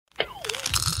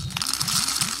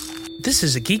This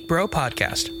is a Geek Bro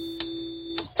podcast.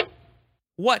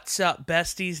 What's up,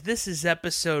 besties? This is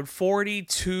episode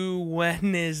 42.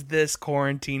 When is this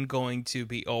quarantine going to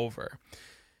be over?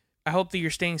 I hope that you're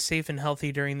staying safe and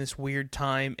healthy during this weird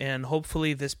time, and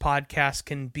hopefully this podcast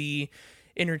can be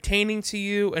entertaining to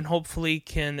you and hopefully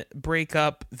can break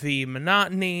up the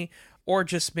monotony or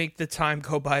just make the time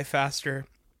go by faster.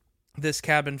 This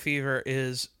cabin fever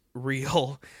is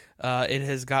real. It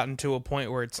has gotten to a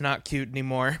point where it's not cute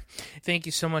anymore. Thank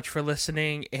you so much for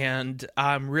listening, and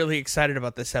I'm really excited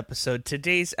about this episode.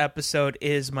 Today's episode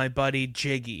is my buddy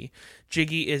Jiggy.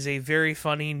 Jiggy is a very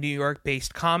funny New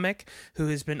York-based comic who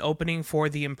has been opening for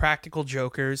the Impractical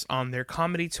Jokers on their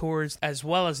comedy tours as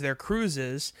well as their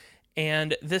cruises.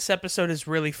 And this episode is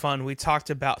really fun. We talked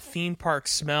about theme park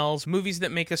smells, movies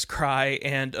that make us cry,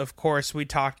 and of course we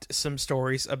talked some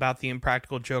stories about the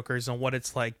Impractical Jokers and what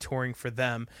it's like touring for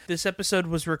them. This episode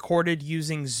was recorded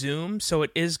using Zoom, so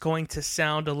it is going to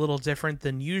sound a little different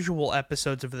than usual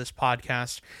episodes of this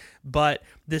podcast, but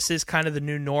this is kind of the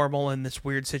new normal in this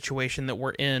weird situation that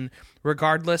we're in.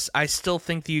 Regardless, I still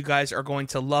think that you guys are going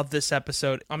to love this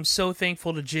episode. I'm so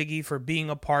thankful to Jiggy for being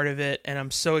a part of it, and I'm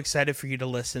so excited for you to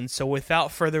listen. So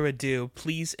without further ado,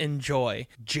 please enjoy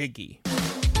Jiggy.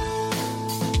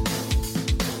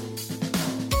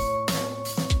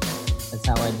 That's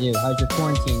how I do. How's your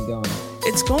quarantine going?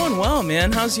 It's going well,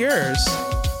 man. How's yours?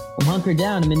 I'm hunkered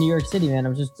down. I'm in New York City, man.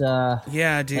 I'm just,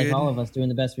 yeah, dude. like all of us, doing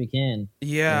the best we can.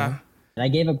 Yeah. You know? And I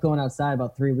gave up going outside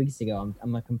about 3 weeks ago.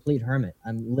 I'm a complete hermit.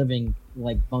 I'm living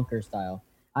like bunker style.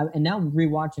 And now I'm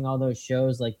rewatching all those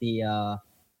shows, like the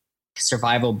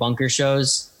survival bunker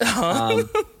shows.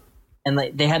 And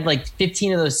like they had like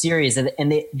 15 of those series, and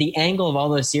the angle of all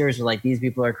those series were like, these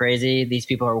people are crazy, these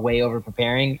people are way over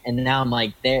preparing, and now I'm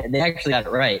like, they actually got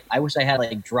it right. I wish I had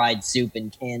like dried soup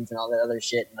and cans and all that other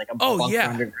shit, and like a bunker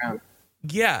underground.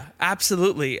 Yeah,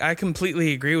 absolutely. I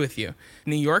completely agree with you.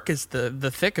 New York is the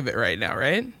thick of it right now,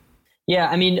 right? Yeah,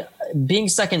 I mean, being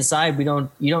stuck inside,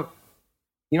 you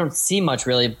don't see much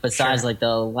really besides like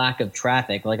the lack of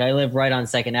traffic. Like I live right on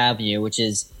 2nd Avenue, which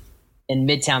is in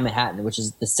Midtown Manhattan, which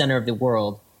is the center of the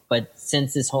world. But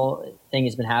since this whole thing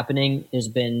has been happening, there's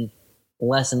been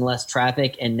less and less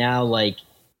traffic, and now like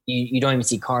you don't even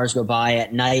see cars go by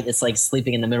at night. It's like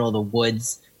sleeping in the middle of the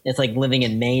woods. It's like living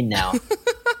in Maine now.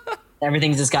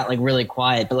 Everything's just got like really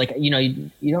quiet, but like, you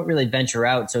don't really venture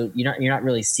out. So you're not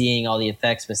really seeing all the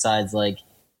effects besides like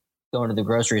going to the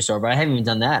grocery store, but I haven't even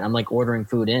done that. I'm like ordering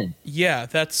food in. Yeah,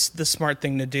 that's the smart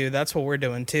thing to do. That's what we're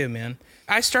doing too, man.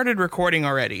 I started recording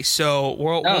already, so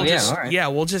we'll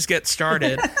just get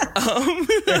started.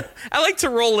 I like to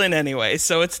roll in anyway,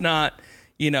 so it's not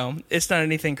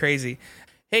anything crazy.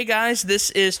 Hey guys,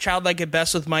 this is Childlike at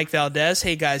Best with Mike Valdez.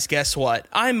 Hey guys, guess what?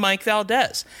 I'm Mike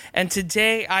Valdez, and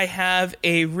today I have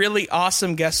a really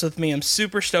awesome guest with me. I'm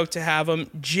super stoked to have him,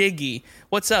 Jiggy.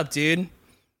 What's up, dude?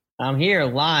 I'm here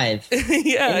live. Yeah,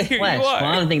 in the here flesh. you are.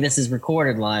 Well, I don't think this is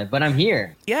recorded live, but I'm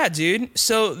here. Yeah, dude.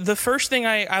 So the first thing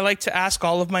I like to ask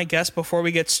all of my guests before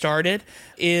we get started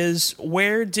is,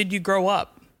 where did you grow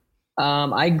up?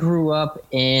 I grew up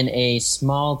in a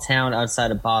small town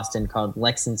outside of Boston called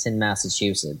Lexington,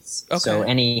 Massachusetts. Okay. So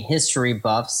any history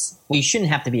buffs, well, you shouldn't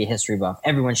have to be a history buff.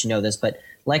 Everyone should know this, but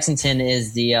Lexington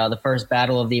is the first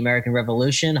battle of the American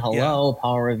Revolution. Hello, yeah.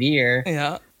 Paul Revere.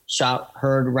 Yeah.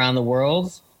 Heard around the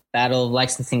world. Battle of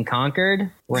Lexington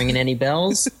conquered. Ringing any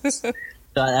bells? So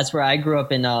that's where I grew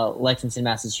up in Lexington,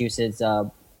 Massachusetts.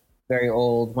 Very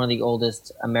old, one of the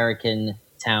oldest American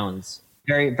towns.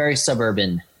 Very, very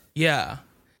suburban. Yeah.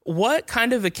 What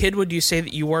kind of a kid would you say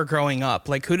that you were growing up?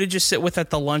 Like, who did you sit with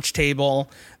at the lunch table?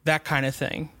 That kind of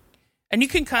thing. And you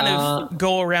can kind of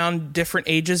go around different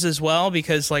ages as well,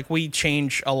 because like we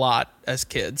change a lot as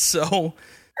kids. So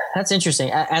that's interesting.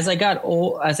 As I got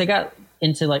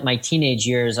into like my teenage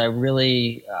years, I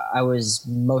was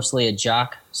mostly a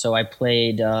jock. So I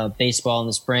played baseball in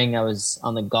the spring. I was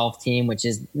on the golf team, which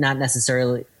is not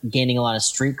necessarily gaining a lot of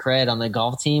street cred on the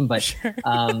golf team, but sure.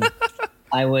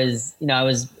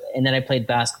 And then I played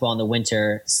basketball in the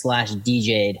winter /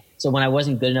 DJ'd. So when I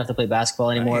wasn't good enough to play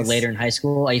basketball anymore, later in high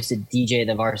school, I used to DJ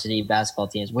the varsity basketball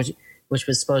teams, which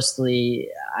was supposedly,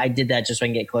 I did that just so I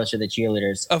can get closer to the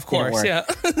cheerleaders. Of course, yeah.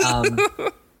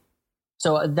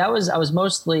 So I was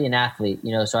mostly an athlete,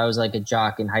 so I was like a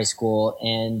jock in high school,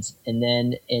 and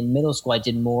then in middle school I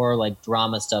did more like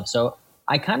drama stuff. So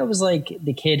I kind of was like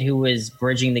the kid who was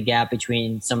bridging the gap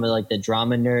between some of like the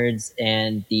drama nerds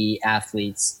and the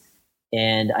athletes.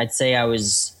 And I'd say I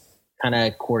was kind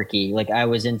of quirky. Like I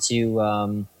was into,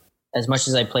 as much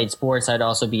as I played sports, I'd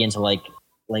also be into like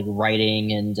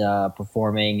writing and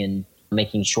performing and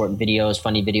making short videos,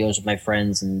 funny videos with my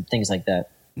friends and things like that.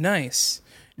 Nice.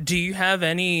 Do you have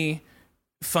any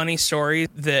funny stories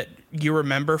that you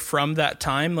remember from that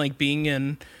time, like being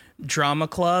in drama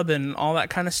club and all that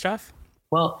kind of stuff?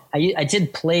 Well, I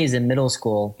did plays in middle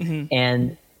school,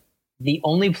 and the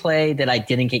only play that I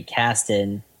didn't get cast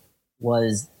in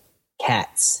was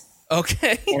Cats.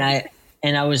 Okay.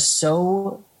 And I was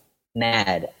so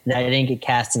mad that I didn't get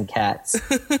cast in Cats.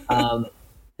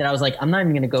 That I was like, I'm not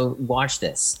even going to go watch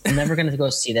this. I'm never going to go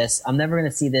see this. I'm never going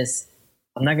to see this.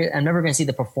 I'm never going to see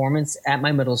the performance at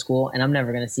my middle school, and I'm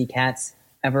never going to see Cats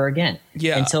ever again.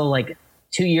 Yeah. Until like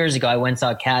 2 years ago, I went and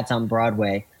saw Cats on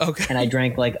Broadway. Okay. And I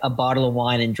drank like a bottle of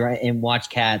wine and watched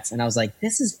Cats, and I was like,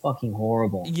 this is fucking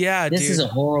horrible. Yeah, this is a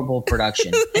horrible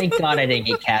production. Thank God I didn't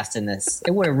get cast in this.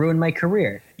 It would have ruined my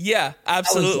career. Yeah,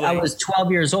 absolutely. I was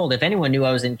 12 years old. If anyone knew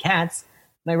I was in Cats,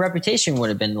 my reputation would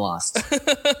have been lost.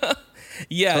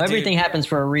 Yeah, so everything happens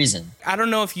for a reason. I don't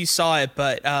know if you saw it,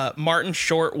 but Martin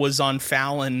Short was on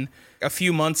Fallon a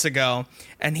few months ago,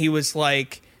 and he was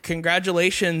like,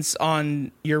 congratulations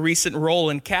on your recent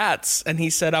role in Cats. And he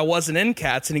said, I wasn't in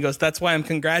Cats. And he goes, that's why I'm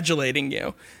congratulating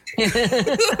you.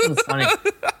 That's funny.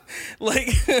 Like,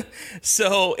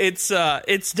 so it's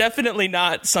definitely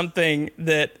not something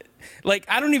that, like,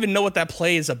 I don't even know what that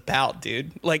play is about,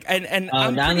 dude. Like, and I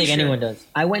don't think anyone does.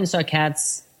 I went and saw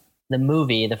Cats, the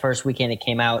movie, the first weekend it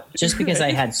came out, just because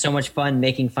I had so much fun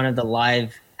making fun of the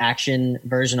live action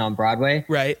version on Broadway.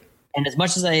 Right. And as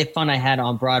much as I had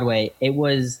on Broadway, it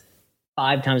was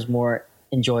 5 times more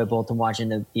enjoyable to watch in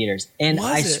the theaters. And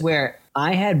I swear,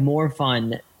 I had more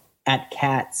fun at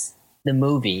Cats, the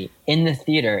movie, in the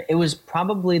theater. It was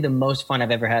probably the most fun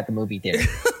I've ever had at the movie theater.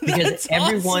 Because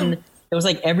everyone, it was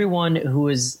like everyone who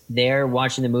was there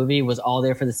watching the movie was all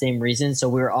there for the same reason. So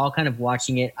we were all kind of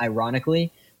watching it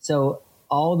ironically. So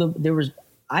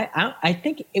I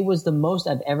think it was the most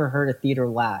I've ever heard a theater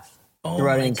laugh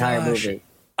throughout an entire movie.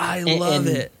 I love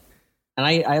it. And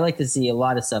I like to see a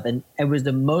lot of stuff. And it was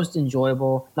the most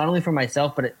enjoyable, not only for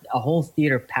myself, but a whole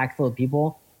theater packed full of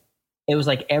people. It was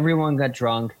like everyone got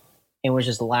drunk and was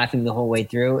just laughing the whole way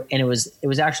through. And it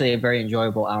was actually a very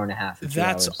enjoyable hour and a half.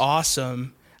 That's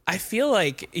awesome. I feel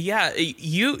like, yeah,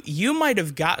 you might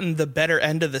have gotten the better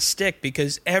end of the stick,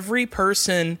 because every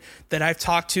person that I've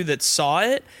talked to that saw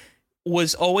it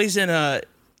was always in a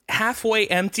halfway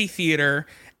empty theater,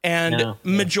 and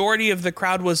majority of the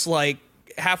crowd was like,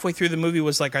 halfway through the movie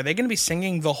was like, are they going to be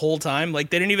singing the whole time? Like,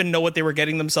 they didn't even know what they were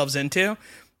getting themselves into,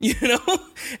 you know?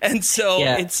 And so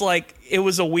it's like, it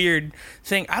was a weird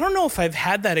thing. I don't know if I've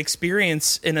had that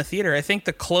experience in a theater. I think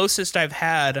the closest I've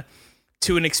had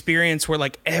to an experience where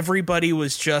like everybody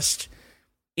was just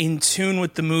in tune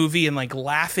with the movie and like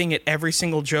laughing at every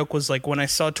single joke was like when I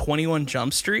saw 21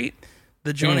 Jump Street,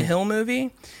 the Jonah Hill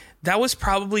movie. That was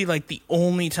probably like the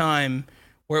only time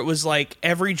where it was like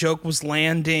every joke was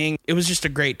landing. It was just a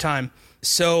great time.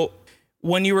 So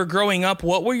when you were growing up,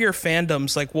 what were your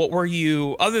fandoms? Like, what were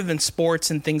you, other than sports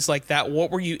and things like that,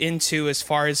 what were you into as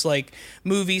far as like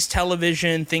movies,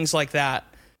 television, things like that?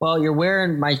 Well, you're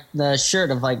wearing the shirt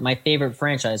of like my favorite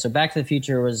franchise. So Back to the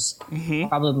Future was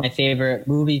probably my favorite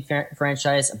movie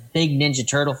franchise. A big Ninja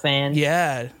Turtle fan.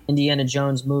 Yeah. Indiana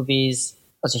Jones movies.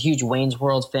 I was a huge Wayne's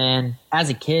World fan.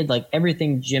 As a kid, like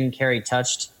everything Jim Carrey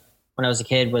touched when I was a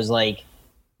kid was like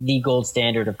the gold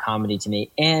standard of comedy to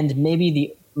me. And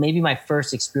maybe my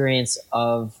first experience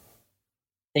of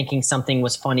thinking something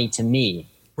was funny to me,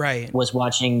 right, was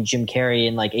watching Jim Carrey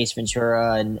in like Ace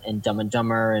Ventura and Dumb and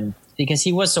Dumber, and because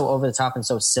he was so over the top and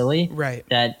so silly, right,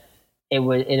 that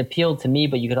it appealed to me,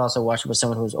 but you could also watch it with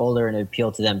someone who was older and it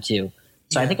appealed to them too.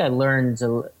 So I think I learned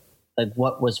like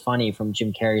what was funny from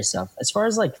Jim Carrey stuff. As far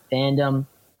as like fandom,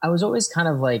 I was always kind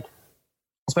of like,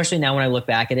 especially now when I look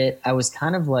back at it, I was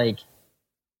kind of like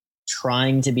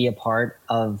trying to be a part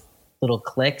of little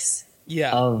cliques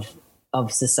of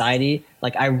society.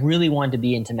 Like I really wanted to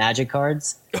be into Magic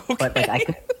cards, but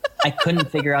like I couldn't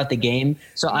figure out the game.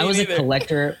 So I was a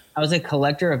collector. I was a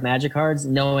collector of Magic cards,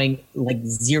 knowing like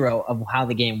zero of how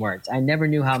the game worked. I never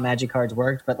knew how Magic cards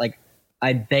worked, but like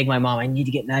I'd beg my mom, I need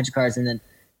to get Magic cards, and then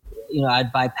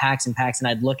I'd buy packs and packs, and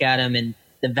I'd look at them, and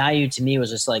the value to me was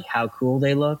just like how cool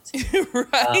they looked.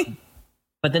 Right.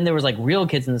 But then there was like real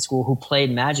kids in the school who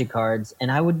played Magic cards,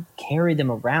 and I would carry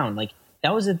them around. Like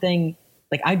that was the thing.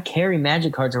 Like I'd carry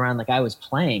Magic cards around like I was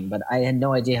playing, but I had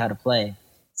no idea how to play.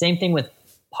 Same thing with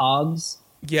Pogs.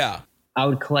 Yeah. I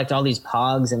would collect all these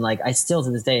Pogs, and like I still to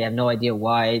this day have no idea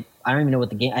why. I don't even know what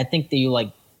the game. I think that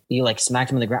you smacked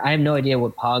them on the ground. I have no idea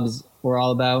what Pogs were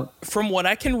all about. From what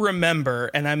I can remember,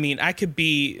 and I mean, I could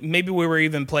be, maybe we were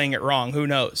even playing it wrong, who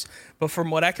knows? but from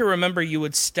what I can remember, you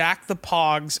would stack the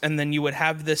pogs, and then you would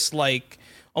have this like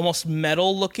almost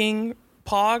metal looking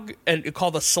pog, and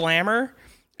called a slammer,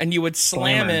 and you would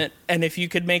slam it, and if you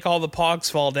could make all the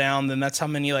pogs fall down, then that's how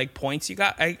many like points you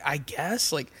got. I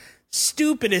guess, like,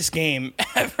 stupidest game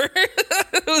ever.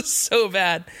 It was so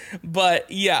bad.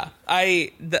 But yeah,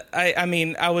 I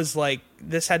mean, I was like,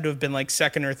 this had to have been like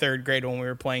second or third grade when we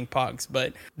were playing Pogs,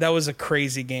 but that was a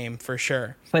crazy game for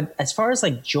sure. But as far as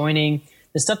like joining,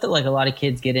 the stuff that like a lot of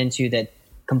kids get into that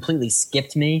completely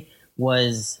skipped me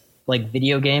was like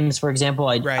video games, for example.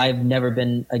 I've never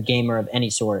been a gamer of any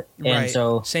sort. And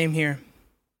so same here.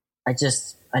 I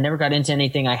never got into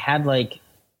anything. I had like,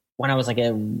 when I was like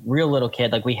a real little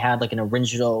kid, like we had like an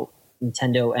original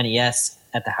Nintendo NES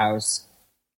at the house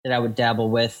that I would dabble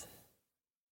with.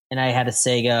 And I had a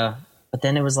Sega, but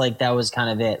then it was like, that was kind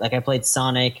of it. Like I played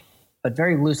Sonic, but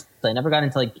very loosely. I never got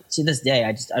into like, to this day,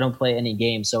 I don't play any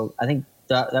games. So I think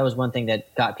that was one thing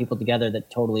that got people together that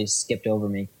totally skipped over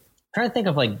me. I'm trying to think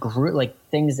of like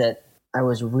things that I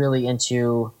was really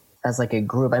into as like a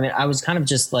group. I mean, I was kind of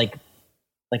just like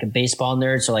a baseball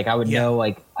nerd. So like I would know,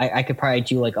 like I could probably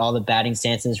do like all the batting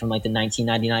stances from like the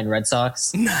 1999 Red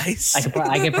Sox. Nice. I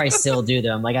could probably still do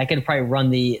them. Like I could probably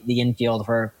run the infield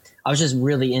I was just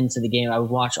really into the game. I would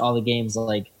watch all the games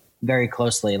like very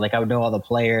closely. Like I would know all the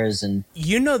players. And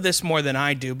you know this more than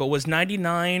I do, but was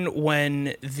 99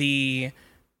 when the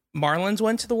Marlins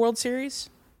went to the World Series?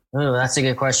 Oh, that's a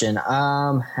good question.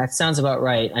 That sounds about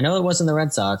right. I know it wasn't the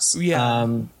Red Sox. Yeah.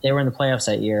 They were in the playoffs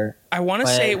that year. I want to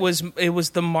say it was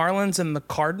the Marlins and the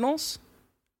Cardinals.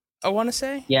 I want to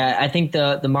say. Yeah, I think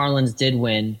the Marlins did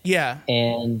win. Yeah.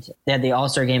 And they had the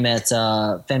All-Star game at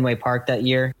Fenway Park that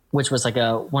year, which was like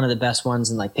one of the best ones.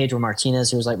 And like Pedro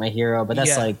Martinez, who was like my hero. But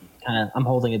that's like kind of, I'm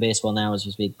holding a baseball now as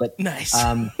we speak. But nice.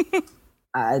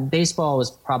 Baseball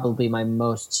was probably my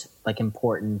most like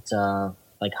important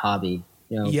like hobby.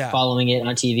 You know, following it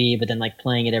on TV, but then like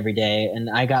playing it every day. And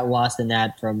I got lost in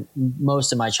that from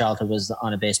most of my childhood was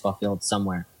on a baseball field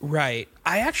somewhere. Right.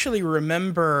 I actually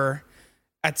remember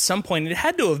at some point, it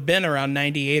had to have been around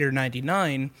 98 or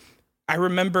 99. I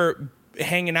remember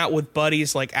hanging out with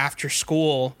buddies like after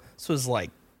school. This was like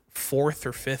 4th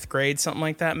or 5th grade, something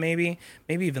like that, maybe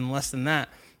even less than that.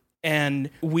 And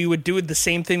we would do the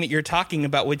same thing that you're talking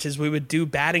about, which is we would do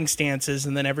batting stances,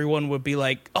 and then everyone would be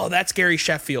like, "Oh, that's Gary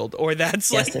Sheffield," or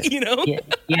 "That's you know." Yeah,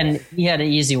 and he had an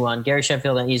easy one. Gary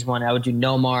Sheffield had an easy one. I would do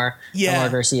Nomar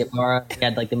Garcia Barra. He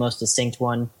had like the most distinct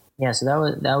one. Yeah, so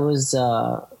that was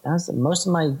most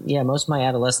of my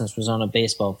adolescence was on a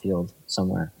baseball field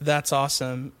somewhere. That's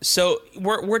awesome. So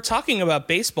we're talking about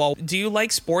baseball. Do you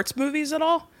like sports movies at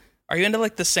all? Are you into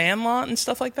like The Sandlot and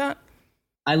stuff like that?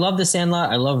 I love The Sandlot.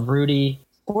 I love Rudy.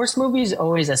 Sports movies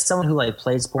always, as someone who like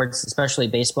played sports, especially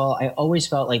baseball, I always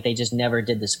felt like they just never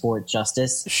did the sport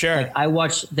justice. Sure. Like I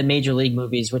watch the Major League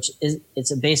movies, which it's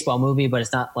a baseball movie, but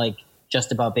it's not like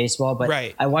just about baseball. But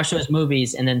I watch those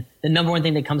movies, and then the number one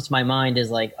thing that comes to my mind is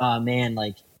like, oh man,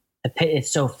 like it's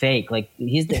so fake. Like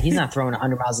he's not throwing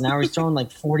 100 miles an hour. He's throwing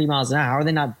like 40 miles an hour. How are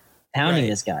they not pounding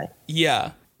this guy?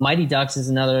 Yeah. Mighty Ducks is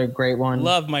another great one.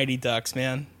 Love Mighty Ducks,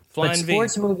 man. But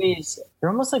sports movies, they're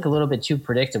almost like a little bit too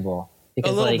predictable.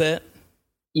 Because, a little bit.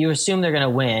 You assume they're going to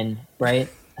win, right?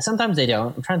 Sometimes they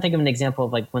don't. I'm trying to think of an example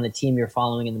of like when the team you're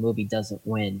following in the movie doesn't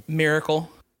win.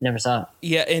 Miracle. Never saw it.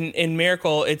 Yeah, in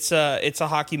Miracle, it's a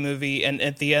hockey movie, and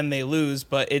at the end they lose,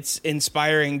 but it's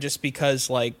inspiring just because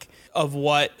like of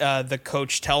what the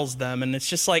coach tells them, and it's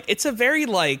just like it's a very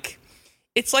like.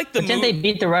 It's like didn't they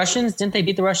beat the Russians? Didn't they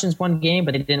beat the Russians one game,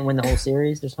 but they didn't win the whole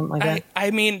series or something like that? I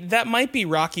mean, that might be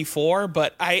Rocky IV,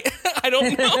 but I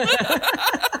don't know.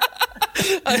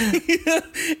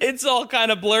 It's all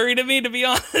kind of blurry to me, to be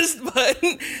honest.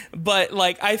 But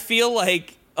like, I feel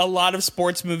like a lot of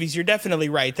sports movies, you're definitely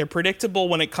right. They're predictable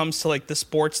when it comes to like the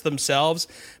sports themselves,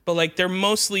 but like they're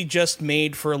mostly just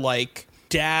made for like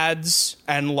dads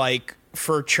and like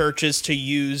for churches to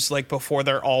use like before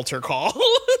their altar call.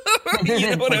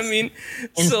 You know what I mean?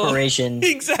 Inspiration. So,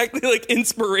 exactly, like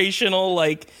inspirational,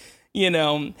 like, you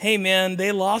know, hey man,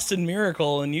 they lost in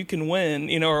Miracle and you can win,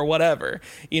 you know, or whatever,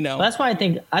 you know. Well, that's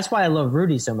why I love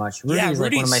Rudy so much. Rudy is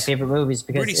like one of my favorite movies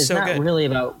because it's so not really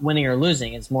about winning or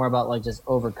losing. It's more about like just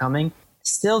overcoming.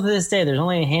 Still to this day, there's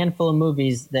only a handful of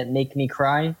movies that make me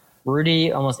cry.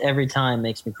 Rudy almost every time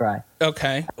makes me cry.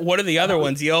 Okay. What are the other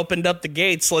ones? You opened up the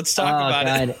gates. Let's talk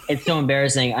about it. It's so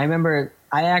embarrassing.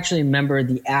 I actually remember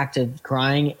the act of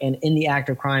crying, and in the act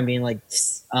of crying being like,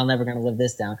 I'm never going to live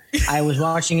this down. I was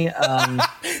watching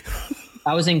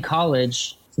I was in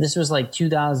college. This was like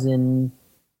 2000,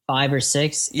 5 or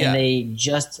 6, Yeah. and they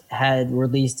just had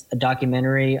released a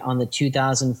documentary on the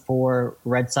 2004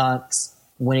 Red Sox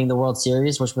winning the World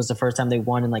Series, which was the first time they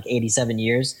won in like 87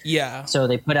 years. Yeah. So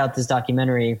they put out this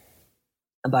documentary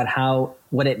about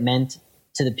what it meant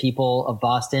to the people of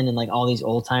Boston and like all these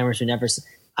old timers who never.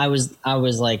 I was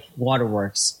like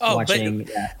waterworks watching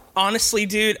that. Honestly,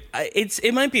 dude,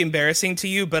 it might be embarrassing to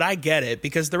you, but I get it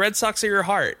because the Red Sox are your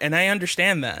heart, and I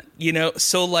understand that, you know.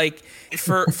 So, like,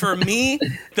 for me,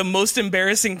 the most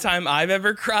embarrassing time I've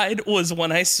ever cried was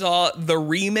when I saw the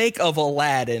remake of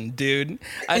Aladdin, dude.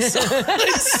 I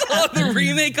saw the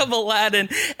remake of Aladdin,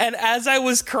 and as I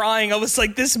was crying, I was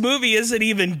like, "This movie isn't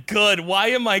even good. Why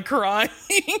am I crying?"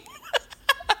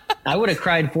 I would have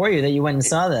cried for you that you went and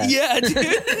saw that. Yeah, dude.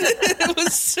 It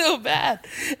was so bad.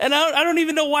 And I don't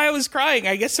even know why I was crying.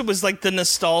 I guess it was like the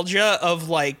nostalgia of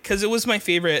like, because it was my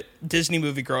favorite Disney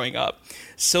movie growing up.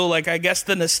 So like, I guess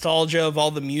the nostalgia of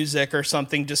all the music or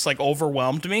something just like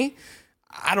overwhelmed me.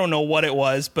 I don't know what it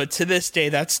was, but to this day,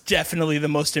 that's definitely the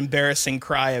most embarrassing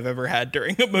cry I've ever had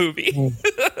during a movie.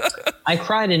 I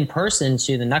cried in person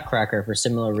to the Nutcracker for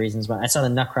similar reasons. When I saw the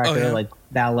Nutcracker like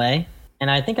ballet. And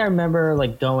I think I remember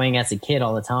like going as a kid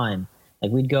all the time.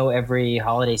 Like we'd go every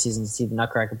holiday season to see the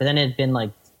Nutcracker. But then it had been like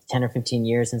 10 or 15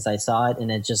 years since I saw it.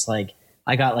 And it just like,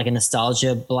 I got like a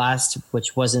nostalgia blast,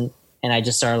 which wasn't, and I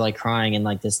just started like crying in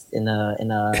like this, in a in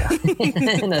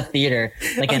a theater,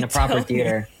 like in a proper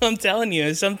theater. I'm telling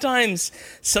you, sometimes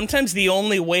the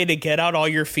only way to get out all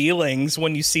your feelings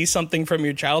when you see something from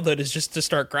your childhood is just to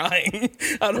start crying.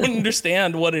 I don't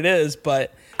understand what it is,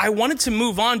 but I wanted to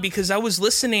move on because I was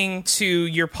listening to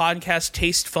your podcast,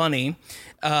 Taste Funny,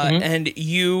 and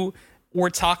you were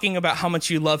talking about how much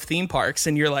you love theme parks,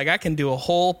 and you're like, I can do a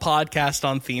whole podcast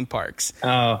on theme parks.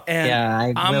 Oh, and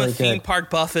yeah, I'm really a theme park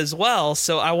buff as well,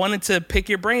 so I wanted to pick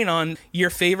your brain on your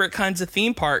favorite kinds of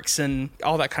theme parks and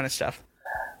all that kind of stuff.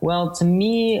 Well, to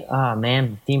me,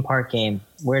 theme park game,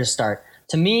 where to start?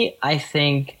 To me, I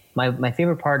think my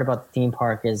favorite part about the theme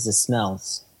park is the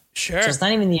smells. Sure. So it's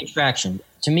not even the attraction.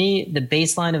 To me, the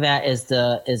baseline of that is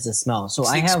the smell. So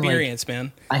it's I have experience,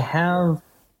 man. I have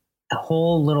a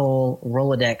whole little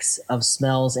Rolodex of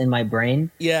smells in my brain.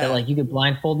 Yeah. That like you could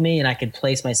blindfold me and I could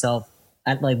place myself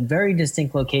at like very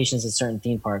distinct locations at certain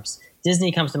theme parks.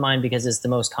 Disney comes to mind because it's the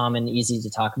most common, easy to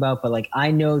talk about. But like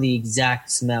I know the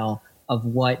exact smell of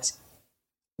what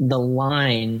the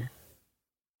line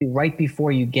right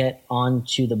before you get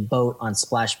onto the boat on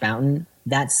Splash Mountain.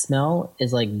 That smell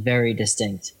is like very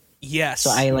distinct. Yes.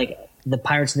 So I like the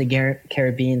Pirates of the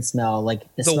Caribbean smell, like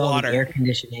the smell water. of the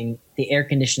air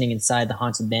conditioning inside the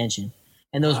Haunted Mansion.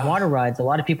 And those water rides, a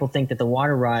lot of people think that the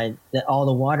water ride, that all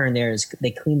the water in there is,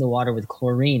 they clean the water with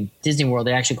chlorine. Disney World,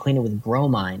 they actually clean it with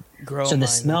bromine. So the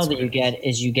smell that you get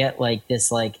is you get like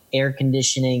this like air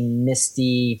conditioning,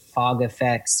 misty, fog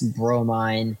effects,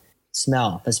 bromine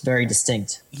smell that's very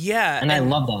distinct. Yeah. And I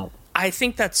love that. I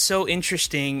think that's so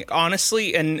interesting,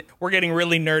 honestly, and we're getting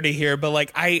really nerdy here, but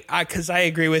like because I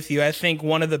agree with you. I think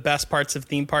one of the best parts of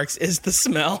theme parks is the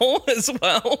smell as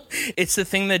well. It's the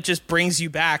thing that just brings you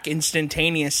back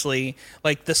instantaneously,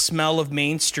 like the smell of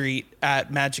Main Street at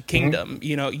Magic Kingdom.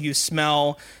 You know, you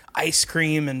smell ice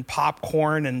cream and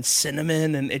popcorn and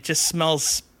cinnamon, and it just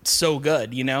smells so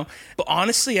good, you know? But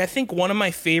honestly, I think one of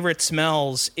my favorite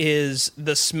smells is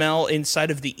the smell inside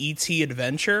of the E.T.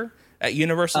 Adventure at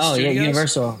Universal Studios. Oh, yeah,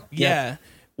 Universal. Yeah. Yep.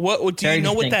 What do you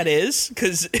know what that is?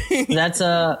 Because that's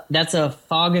a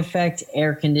fog effect,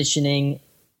 air conditioning,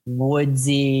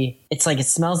 woodsy. It's like it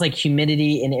smells like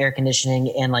humidity and air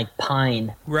conditioning and like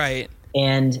pine. Right.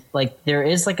 And like there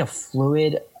is like a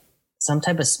fluid, some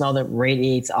type of smell that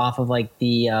radiates off of like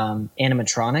the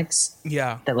animatronics.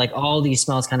 Yeah. That like all these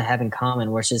smells kind of have in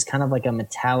common, which is kind of like a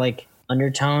metallic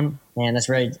undertone. Man, that's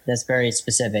very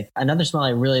specific. Another smell I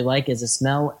really like is a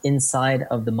smell inside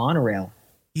of the monorail.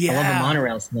 Yeah. I love the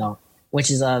monorail smell, which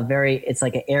is it's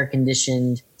like an air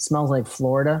conditioned, smells like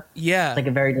Florida. Yeah. It's like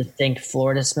a very distinct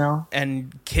Florida smell.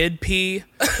 And kid pee.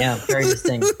 Yeah, very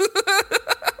distinct.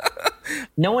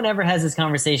 No one ever has this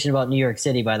conversation about New York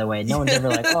City, by the way. No one's ever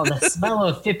like, oh, the smell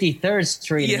of 53rd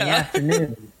Street in the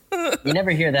afternoon. You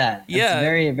never hear that. It's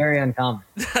very, very uncommon.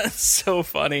 That's so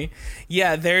funny.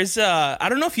 Yeah, there's I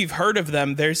don't know if you've heard of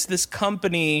them. There's this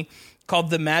company called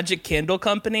the Magic Candle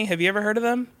Company. Have you ever heard of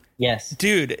them? Yes.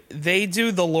 Dude, they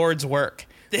do the Lord's work.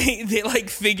 They like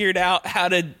figured out how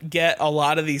to get a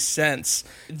lot of these scents.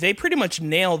 They pretty much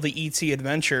nail the E.T.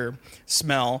 Adventure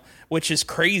smell, which is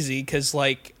crazy because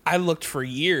like I looked for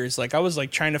years. Like I was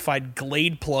like trying to find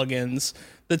Glade plugins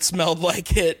that smelled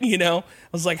like it, you know? I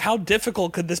was like, how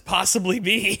difficult could this possibly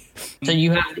be? So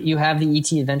you have the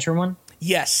E.T. Adventure one?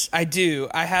 Yes, I do.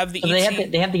 I have the So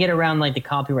they have to get around like the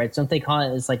copyrights. Don't they call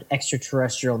it? It's like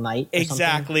extraterrestrial night. Or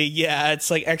exactly. Something? Yeah,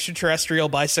 it's like extraterrestrial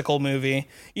bicycle movie.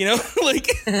 You know, like.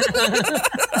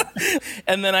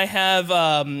 And then I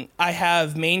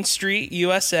have Main Street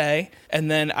USA, and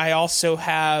then I also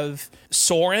have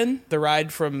Soarin', the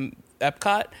ride from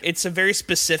Epcot. It's a very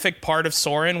specific part of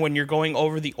Soarin' when you're going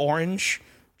over the orange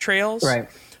trails. Right.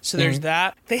 So there's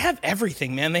that. They have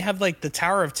everything, man. They have like the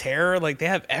Tower of Terror. Like they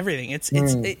have everything. It's Tower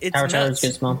nuts. Terror is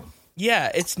good smell.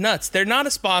 Yeah, it's nuts. They're not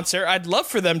a sponsor. I'd love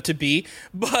for them to be,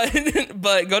 but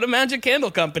go to Magic Candle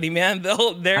Company, man.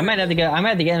 I might have to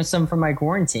get them some for my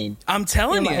quarantine. I'm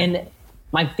telling you. And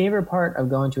my favorite part of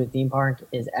going to a theme park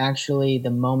is actually the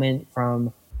moment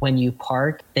from when you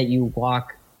park that you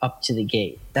walk up to the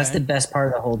gate. That's the best part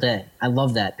of the whole day. I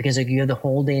love that because like you have the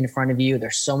whole day in front of you.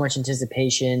 There's so much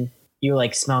anticipation. You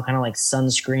like smell kind of like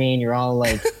sunscreen. You're all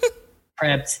like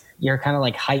prepped. You're kind of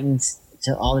like heightened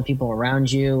to all the people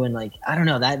around you. And like, I don't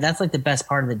know, that's like the best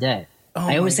part of the day.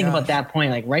 I always think about that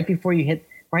point, like right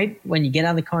when you get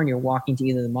out of the car and you're walking to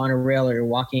either the monorail or you're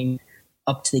walking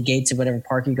up to the gates of whatever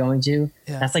park you're going to.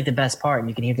 Yeah. That's like the best part. And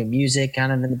you can hear the music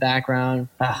kind of in the background.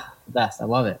 The best. I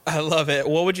love it. I love it.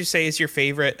 What would you say is your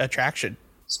favorite attraction?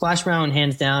 Splash Mountain,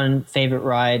 hands down, favorite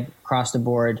ride across the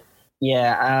board.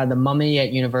 Yeah, the Mummy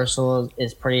at Universal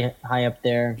is pretty high up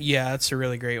there. Yeah, that's a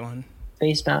really great one.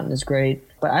 Space Mountain is great,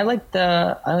 but I like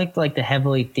the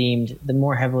heavily themed. The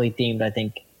more heavily themed, I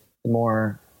think, the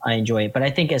more I enjoy it. But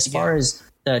I think as far as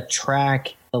the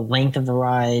track, the length of the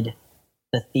ride,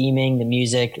 the theming, the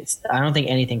music, I don't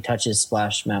think anything touches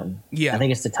Splash Mountain. Yeah, I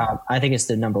think it's the top. I think it's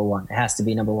the number one. It has to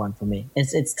be number one for me.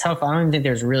 It's tough. I don't even think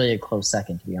there's really a close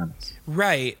second, to be honest.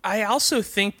 Right. I also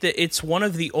think that it's one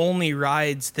of the only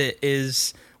rides that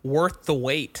is worth the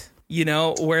wait. You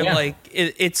know, where like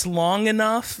it's long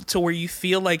enough to where you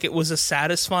feel like it was a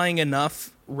satisfying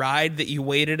enough ride that you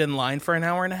waited in line for an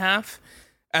hour and a half,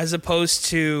 as opposed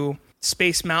to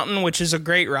Space Mountain, which is a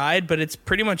great ride, but it's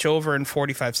pretty much over in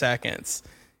 45 seconds.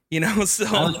 You know, so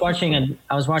I was watching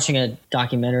a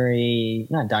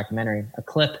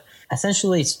clip.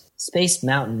 Essentially, Space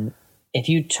Mountain, if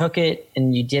you took it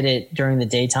and you did it during the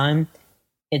daytime,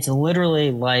 it's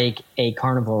literally like a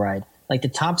carnival ride. Like the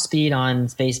top speed on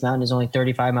Space Mountain is only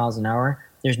 35 miles an hour.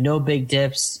 There's no big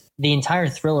dips. The entire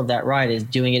thrill of that ride is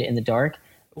doing it in the dark.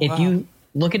 Wow. If you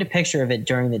look at a picture of it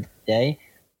during the day,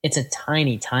 it's a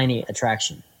tiny, tiny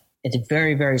attraction. It's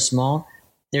very, very small.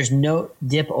 There's no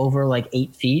dip over like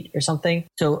 8 feet or something.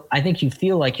 So I think you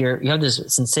feel like you have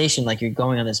this sensation like you're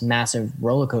going on this massive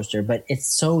roller coaster, but it's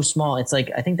so small. It's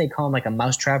like, I think they call them like a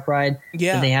mousetrap ride.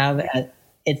 Yeah. That they have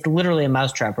it's literally a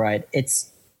mousetrap ride. It's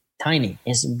tiny.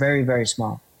 It's very, very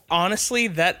small. Honestly,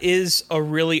 that is a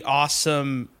really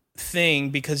awesome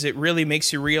thing because it really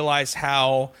makes you realize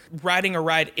how riding a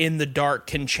ride in the dark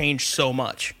can change so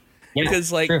much. Yeah,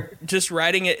 because like just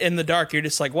riding it in the dark, you're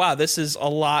just like, wow, this is a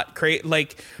lot crazy.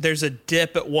 Like there's a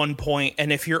dip at one point,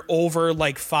 and if you're over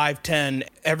like 5'10",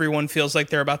 everyone feels like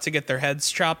they're about to get their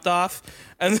heads chopped off.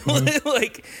 And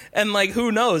like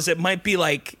who knows? It might be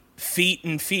like feet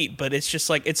and feet, but it's just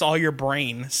like it's all your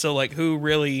brain. So like who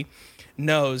really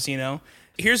knows, you know?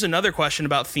 Here's another question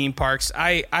about theme parks.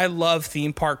 I love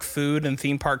theme park food and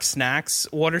theme park snacks.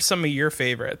 What are some of your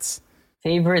favorites?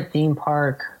 Favorite theme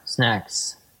park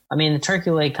snacks? I mean, the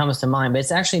turkey leg comes to mind, but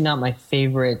it's actually not my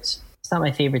favorite. It's not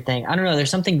my favorite thing. I don't know. There's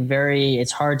something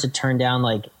it's hard to turn down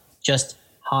like just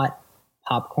hot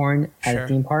popcorn at a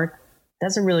theme park.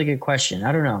 That's a really good question.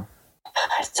 I don't know.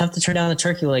 It's tough to turn down the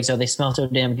turkey legs, though. They smell so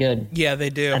damn good. Yeah, they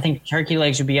do. I think turkey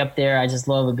legs should be up there. I just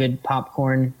love a good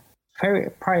popcorn.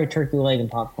 Probably a turkey leg and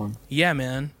popcorn. Yeah,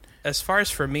 man. As far as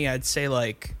for me, I'd say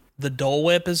like the Dole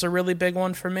Whip is a really big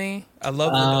one for me. I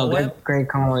love the Dole Whip. Great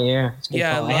call, yeah.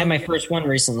 Yeah, I had my first one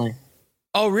recently.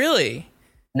 Oh, really?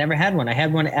 Never had one. I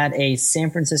had one at a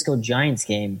San Francisco Giants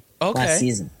game last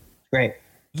season. Great.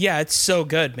 Yeah, it's so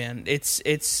good, man.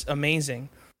 It's amazing.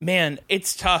 Man,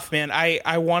 it's tough, man.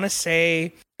 I want to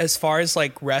say as far as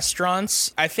like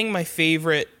restaurants, I think my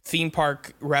favorite theme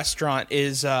park restaurant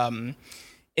is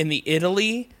in the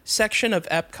Italy section of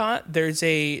Epcot. There's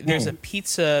a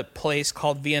pizza place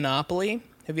called Via Napoli.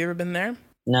 Have you ever been there?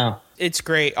 No. It's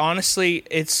great. Honestly,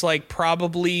 it's like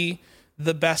probably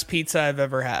the best pizza I've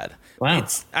ever had. Wow.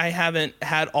 I haven't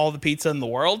had all the pizza in the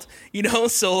world, you know,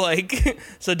 so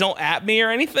don't at me or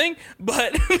anything,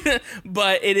 but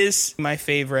it is my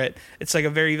favorite. It's like a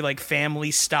very like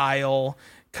family style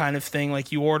kind of thing.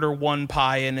 Like you order one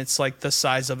pie and it's like the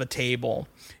size of a table,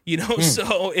 you know,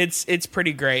 so it's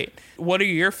pretty great. What are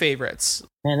your favorites?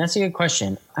 Man, that's a good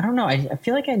question. I don't know. I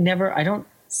feel like I don't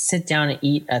sit down and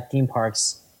eat at theme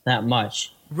parks that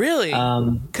much. Really?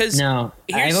 Because no,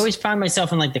 I've always found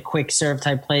myself in like the quick serve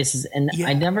type places, and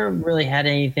I never really had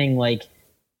anything like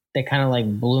that kind of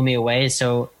like blew me away.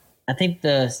 So I think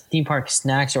the theme park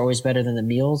snacks are always better than the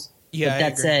meals. Yeah. But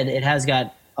that said, it has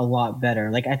got a lot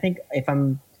better. Like I think if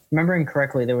I'm remembering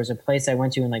correctly, there was a place I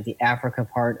went to in like the Africa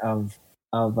part of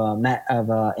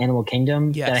Animal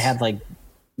Kingdom that I had like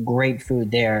great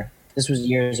food there. This was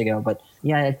years ago, but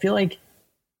yeah, I feel like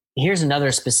here's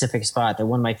another specific spot that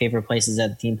one of my favorite places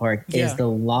at the theme park is the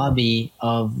lobby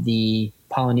of the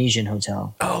Polynesian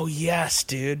Hotel. Oh yes,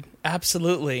 dude.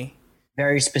 Absolutely.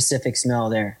 Very specific smell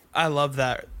there. I love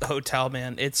that hotel,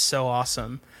 man. It's so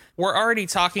awesome. We're already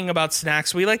talking about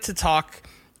snacks. We like to talk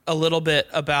a little bit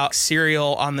about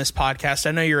cereal on this podcast.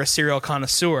 I know you're a cereal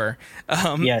connoisseur.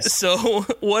 Yes. So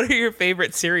what are your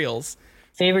favorite cereals?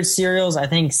 Favorite cereals, I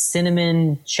think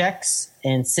Cinnamon Chex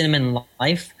and Cinnamon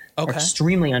Life are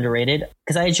extremely underrated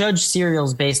because I judge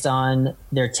cereals based on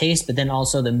their taste, but then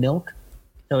also the milk.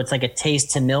 So it's like a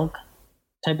taste to milk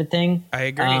type of thing. I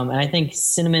agree. And I think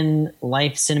Cinnamon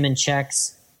Life, Cinnamon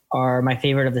Chex are my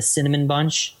favorite of the cinnamon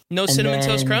bunch. No Cinnamon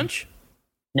Toast Crunch?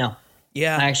 No.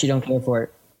 Yeah. I actually don't care for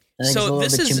it. So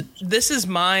this is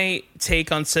my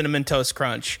take on Cinnamon Toast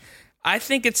Crunch. I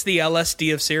think it's the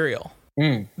LSD of cereal.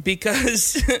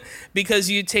 Because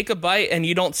you take a bite and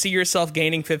you don't see yourself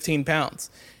gaining 15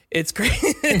 pounds. It's great.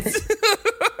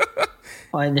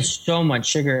 And there's so much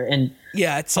sugar. And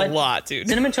yeah, it's a lot, dude.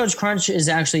 Cinnamon Toast Crunch is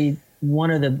actually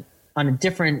one of the, on a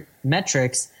different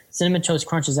metrics, Cinnamon Toast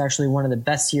Crunch is actually one of the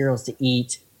best cereals to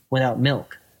eat without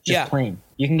milk. Just plain.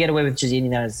 You can get away with just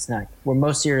eating that as a snack, where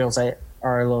most cereals are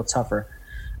a little tougher.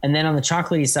 And then on the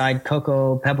chocolatey side,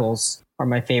 Cocoa Pebbles are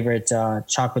my favorite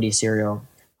chocolatey cereal.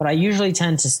 But I usually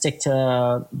tend to stick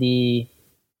to the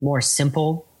more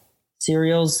simple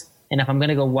cereals. And if I'm going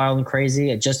to go wild and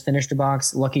crazy, I just finished a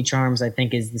box. Lucky Charms, I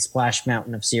think, is the Splash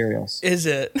Mountain of cereals. Is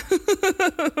it?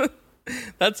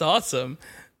 That's awesome.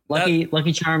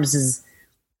 Lucky Charms is,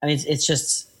 I mean, it's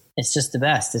just the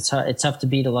best. It's tough to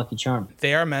beat a Lucky Charm.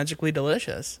 They are magically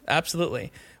delicious.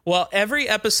 Absolutely. Well, every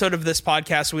episode of this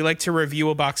podcast, we like to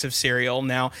review a box of cereal.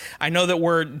 Now, I know that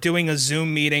we're doing a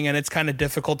Zoom meeting and it's kind of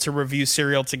difficult to review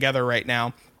cereal together right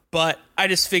now, but I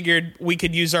just figured we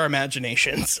could use our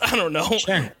imaginations. I don't know.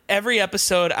 Sure. Every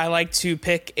episode, I like to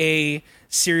pick a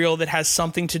cereal that has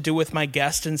something to do with my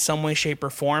guest in some way, shape,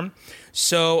 or form.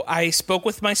 So I spoke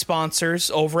with my sponsors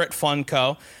over at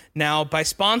Funko. Now, by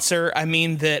sponsor, I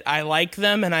mean that I like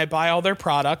them and I buy all their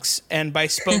products. And by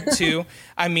spoke to,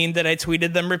 I mean that I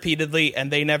tweeted them repeatedly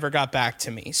and they never got back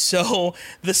to me. So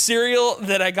the cereal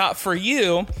that I got for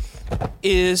you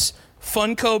is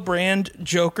Funko brand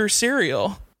Joker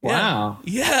cereal. Wow.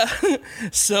 Yeah.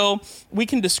 So we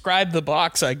can describe the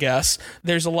box, I guess.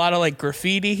 There's a lot of like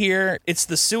graffiti here. It's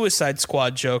the Suicide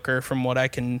Squad Joker from what I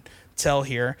can tell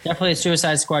here. Definitely a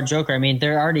Suicide Squad Joker. I mean,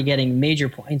 they're already getting major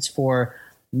points for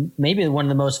maybe one of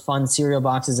the most fun cereal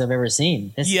boxes I've ever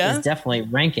seen. This is definitely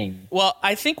ranking. Well,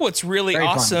 I think what's really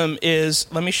awesome is,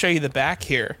 let me show you the back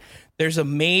here. There's a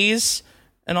maze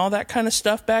and all that kind of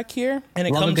stuff back here. And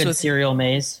it comes with cereal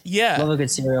maze. Yeah. Love a good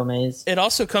cereal maze. It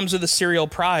also comes with a cereal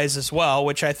prize as well,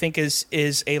 which I think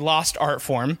is a lost art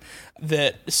form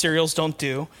that cereals don't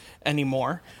do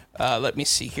anymore. Let me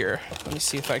see here. Let me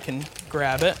see if I can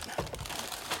grab it.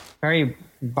 Very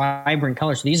vibrant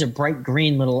colors. These are bright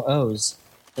green little O's.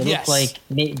 They look like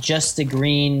just the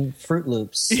green Fruit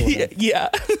Loops. Sort of. Yeah.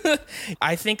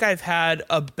 I think I've had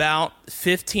about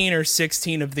 15 or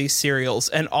 16 of these cereals,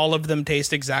 and all of them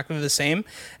taste exactly the same,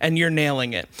 and you're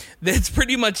nailing it. It's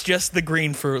pretty much just the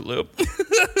green Fruit Loop.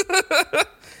 It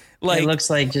looks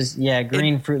like just,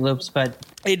 green Fruit Loops, but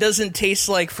it doesn't taste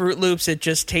like Fruit Loops. It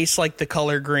just tastes like the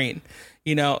color green.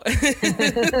 You know,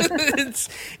 it's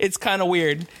kind of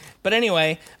weird. But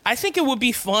anyway, I think it would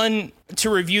be fun to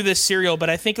review this cereal,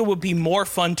 but I think it would be more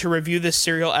fun to review this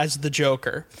cereal as the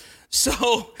Joker.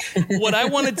 So what I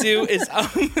want to do is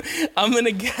I'm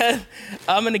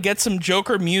gonna get some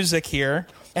Joker music here,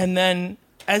 and then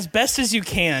as best as you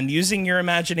can, using your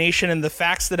imagination and the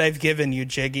facts that I've given you,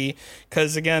 Jiggy,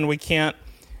 because again, we can't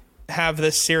have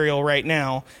this cereal right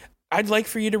now. I'd like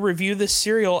for you to review this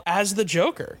cereal as the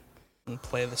Joker. And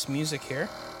play this music here.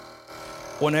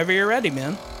 Whenever you're ready,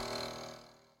 man.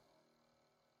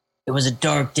 It was a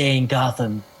dark day in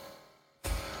Gotham.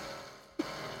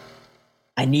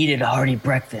 I needed a hearty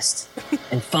breakfast,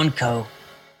 and Funko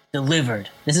delivered.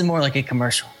 This is more like a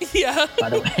commercial. Yeah. By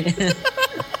the way.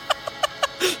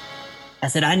 I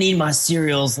said, I need my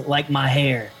cereals like my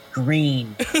hair.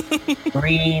 Green.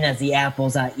 Green as the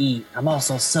apples I eat. I'm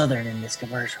also Southern in this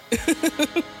commercial.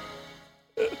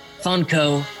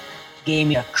 Funko gave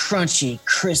me a crunchy,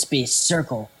 crispy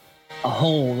circle, a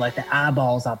hole like the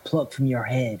eyeballs I plucked from your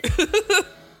head.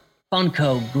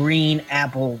 Funko green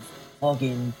apple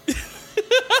fucking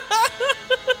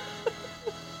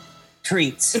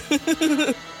treats.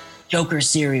 Joker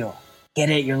cereal. Get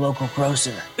it at your local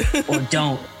grocer. Or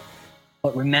don't.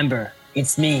 But remember,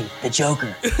 it's me, the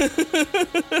Joker.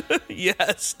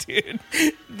 Yes, dude.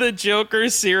 The Joker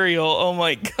cereal. Oh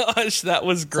my gosh, that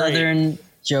was great. Southern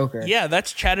Joker. Yeah,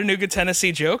 that's Chattanooga,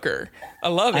 Tennessee Joker. I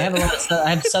love it. I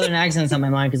have Southern accents on my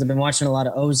mind because I've been watching a lot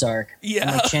of Ozark. Yeah.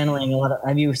 I'm like channeling a lot of.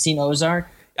 Have you seen Ozark?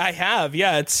 I have.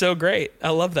 Yeah, it's so great. I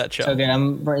love that show. So good.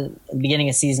 I'm beginning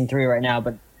of season 3 right now,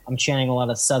 but I'm channeling a lot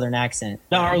of Southern accent.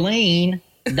 Darlene.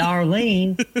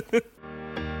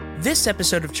 This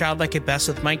episode of Child Like It Best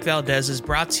with Mike Valdez is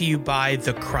brought to you by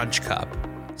the Crunch Cup.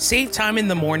 Save time in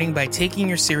the morning by taking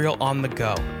your cereal on the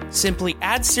go. Simply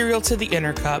add cereal to the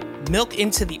inner cup, milk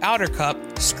into the outer cup,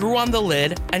 screw on the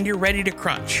lid, and you're ready to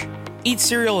crunch. Eat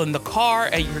cereal in the car,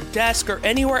 at your desk, or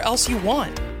anywhere else you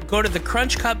want. Go to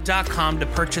thecrunchcup.com to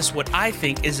purchase what I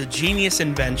think is a genius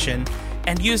invention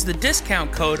and use the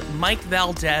discount code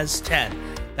MikeValdez10.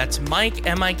 That's Mike,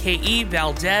 M-I-K-E,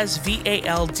 Valdez,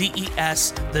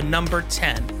 V-A-L-D-E-S, the number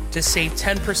 10, to save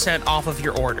 10% off of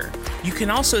your order. You can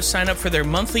also sign up for their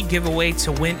monthly giveaway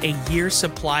to win a year's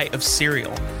supply of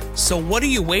cereal. So what are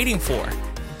you waiting for?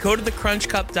 Go to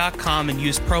thecrunchcup.com and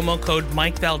use promo code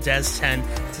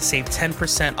MikeValdez10 to save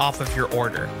 10% off of your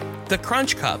order. The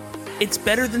Crunch Cup. It's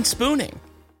better than spooning.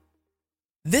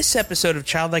 This episode of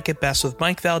Child Like It Best with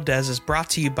Mike Valdez is brought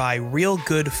to you by Real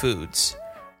Good Foods.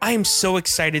 I am so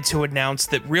excited to announce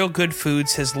that Real Good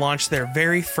Foods has launched their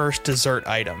very first dessert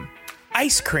item,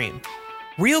 ice cream.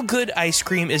 Real Good ice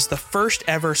cream is the first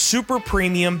ever super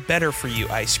premium better for you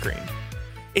ice cream.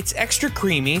 It's extra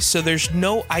creamy, so there's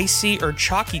no icy or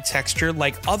chalky texture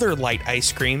like other light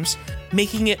ice creams,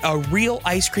 making it a real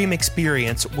ice cream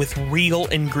experience with real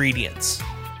ingredients.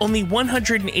 Only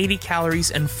 180 calories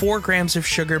and 4 grams of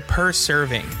sugar per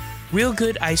serving. Real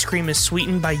Good ice cream is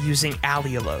sweetened by using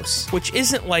allulose, which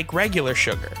isn't like regular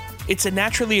sugar. It's a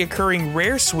naturally occurring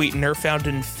rare sweetener found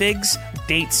in figs,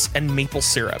 dates, and maple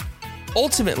syrup.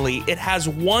 Ultimately, it has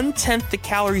 1/10 the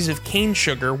calories of cane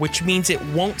sugar, which means it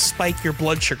won't spike your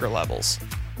blood sugar levels.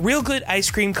 Real Good ice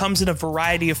cream comes in a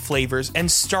variety of flavors, and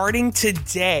starting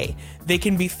today, they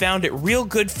can be found at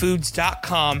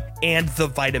realgoodfoods.com and the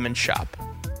Vitamin Shop.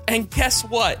 And guess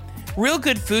what? Real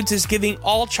Good Foods is giving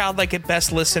all Child Like It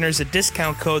Best listeners a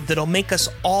discount code that'll make us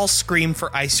all scream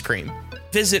for ice cream.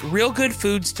 Visit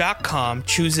realgoodfoods.com,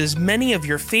 choose as many of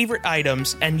your favorite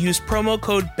items, and use promo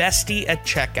code BESTIE at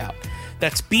checkout.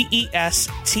 That's BESTIE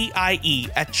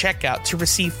at checkout to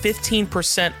receive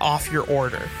 15% off your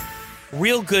order.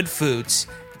 Real Good Foods.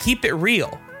 Keep it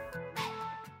real.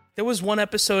 There was one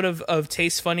episode of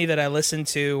Taste Funny that I listened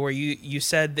to where you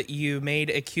said that you made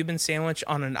a Cuban sandwich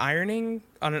on an iron?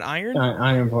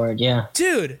 Iron board, yeah.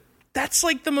 Dude, that's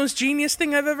like the most genius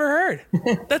thing I've ever heard.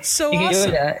 That's so you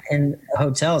awesome. You can do it in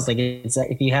hotels. Like it's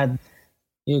like if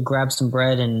you grab some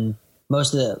bread, and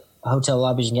most of the hotel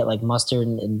lobbies you can get like mustard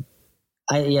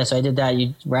so I did that.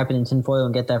 You wrap it in tinfoil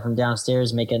and get that from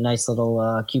downstairs, make a nice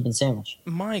little Cuban sandwich.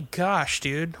 My gosh,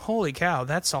 dude. Holy cow,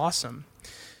 that's awesome.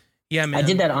 Yeah, man. I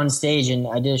did that on stage, and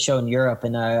I did a show in Europe,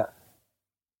 and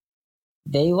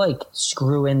they like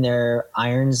screw in their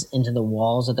irons into the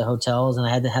walls at the hotels, and I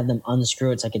had to have them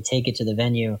unscrew it so I could take it to the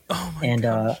venue. Oh my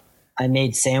gosh. I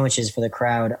made sandwiches for the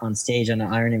crowd on stage on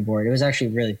an ironing board. It was actually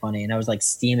really funny, and I was like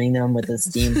steaming them with the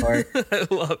steam part. I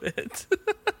love it.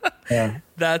 Yeah,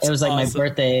 it was like awesome. my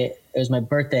birthday. It was my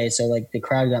birthday, so like the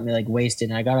crowd got me like wasted,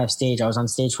 and I got off stage. I was on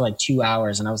stage for like 2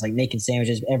 hours, and I was like making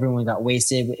sandwiches. Everyone got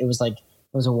wasted. It was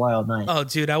a wild night. Oh,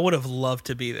 dude, I would have loved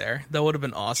to be there. That would have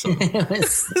been awesome. it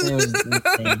was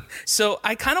insane. So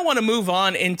I kind of want to move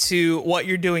on into what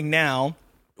you're doing now.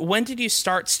 When did you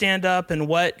start stand-up, and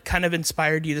what kind of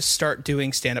inspired you to start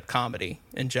doing stand-up comedy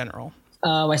in general?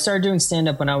 I started doing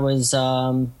stand-up when I was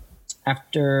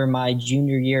after my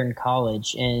junior year in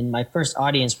college, and my first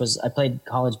audience was I played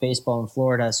college baseball in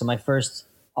Florida, so my first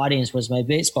audience was my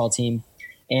baseball team,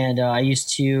 and I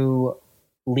used to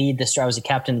lead I was a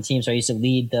captain of the team, so I used to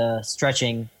lead the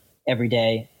stretching every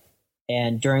day.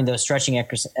 And during those stretching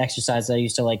exercises, I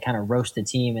used to like kind of roast the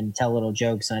team and tell little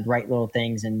jokes, and I'd write little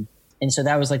things. And so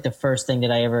that was like the first thing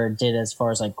that I ever did as far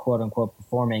as like quote unquote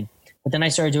performing. But then I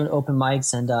started doing open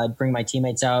mics, and I'd bring my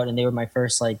teammates out, and they were my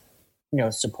first like,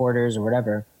 supporters or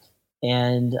whatever.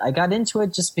 And I got into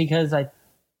it just because I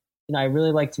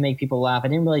really like to make people laugh. I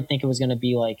didn't really think it was going to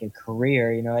be like a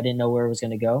career. I didn't know where it was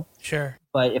going to go. Sure.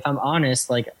 But if I'm honest,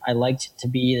 like I liked to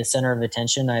be the center of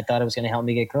attention. I thought it was going to help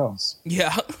me get girls.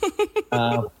 Yeah.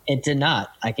 It did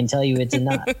not. I can tell you it did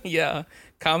not. Yeah.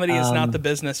 Comedy is not the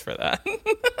business for that.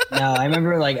 No, I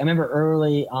remember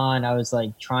early on, I was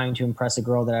like trying to impress a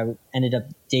girl that I ended up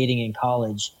dating in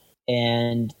college,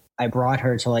 and I brought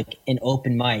her to like an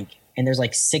open mic, and there's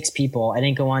like 6 people. I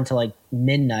didn't go on till like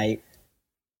midnight,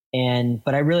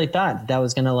 but I really thought that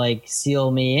was gonna like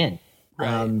seal me in.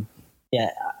 Right. Yeah,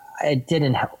 it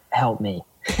didn't help me,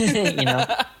 you know.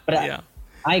 But Yeah.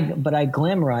 I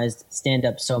glamorized stand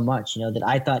up so much, you know, that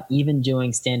I thought even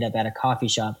doing stand up at a coffee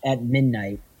shop at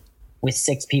midnight with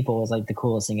 6 people was like the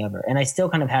coolest thing ever. And I still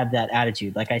kind of have that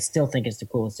attitude. Like I still think it's the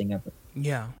coolest thing ever.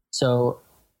 Yeah. So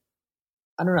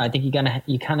I don't know. I think you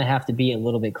kind of have to be a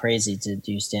little bit crazy to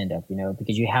do stand up, you know,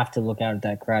 because you have to look out at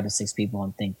that crowd of 6 people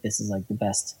and think this is like the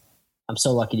best. I'm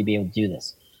so lucky to be able to do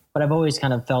this. But I've always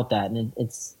kind of felt that, and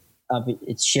it's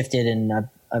shifted, and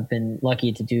I've been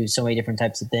lucky to do so many different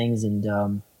types of things.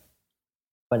 And,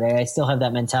 but I still have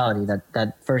that mentality,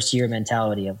 that first year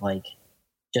mentality of like,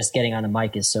 just getting on the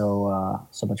mic is so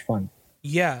much fun.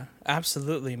 Yeah,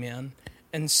 absolutely, man.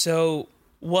 And so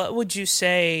what would you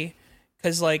say,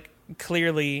 because like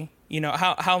clearly, you know,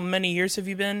 how many years have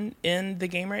you been in the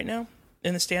game right now,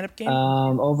 in the stand-up game?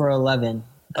 Over 11.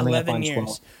 11 years.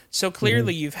 12. So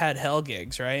clearly you've had hell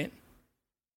gigs, right?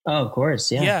 Oh, of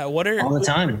course, yeah. Yeah, all the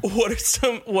time.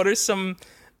 What are some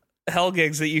hell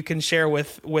gigs that you can share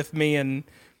with me and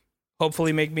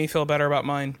hopefully make me feel better about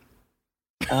mine?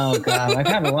 Oh God, I've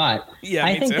had a lot. Yeah,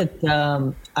 I think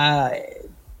too. that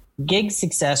gig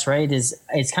success, right,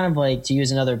 it's kind of like, to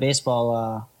use another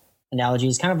baseball analogy,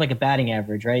 it's kind of like a batting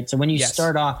average, right? So when you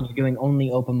start off and you're doing only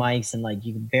open mics and like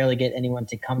you can barely get anyone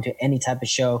to come to any type of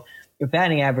show, your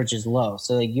batting average is low.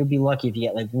 So like, you'll be lucky if you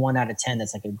get like 1 out of 10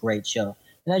 that's like a great show.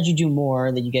 And as you do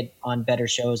more, then you get on better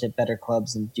shows at better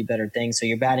clubs and do better things. So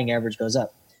your batting average goes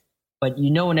up. But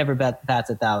no one ever bats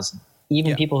 1,000.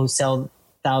 Even people who sell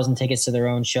 1,000 tickets to their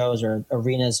own shows or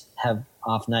arenas have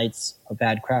off nights or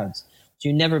bad crowds. So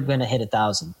you're never going to hit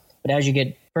 1,000. But as you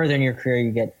get further in your career, you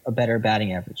get a better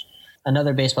batting average.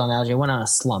 Another baseball analogy, I went on a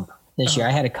slump this year.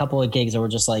 I had a couple of gigs that were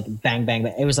just like bang, bang,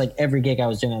 bang. It was like every gig I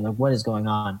was doing, I'm like, what is going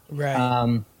on?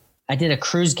 Right. I did a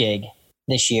cruise gig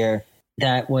this year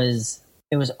that was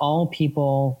all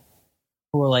people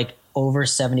who were like over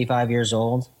 75 years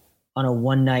old on a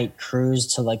 1-night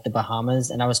cruise to like the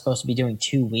Bahamas. And I was supposed to be doing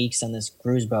 2 weeks on this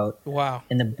cruise boat. Wow.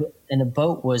 And the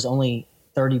boat was only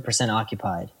 30%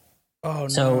 occupied. Oh, no.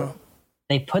 So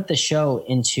they put the show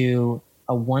into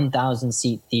a 1,000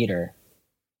 seat theater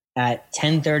at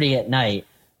 10:30 at night.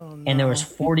 Oh, no. And there was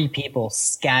 40 people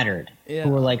scattered who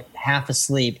were like half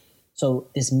asleep. So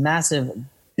this massive,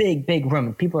 big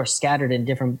room, people are scattered in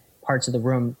different parts of the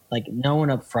room, like no one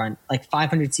up front, like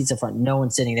 500 seats up front, no one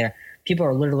sitting there. People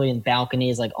are literally in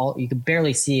balconies, like you could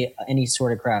barely see any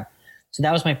sort of crowd. So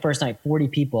that was my first night, 40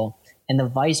 people. And the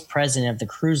vice president of the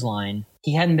cruise line,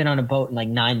 he hadn't been on a boat in like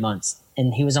 9 months.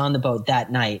 And he was on the boat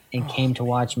that night and came to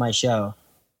watch my show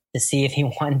to see if he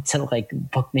wanted to like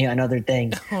book me on other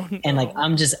things. Oh, no. And like,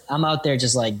 I'm out there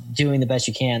just like doing the best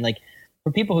you can. Like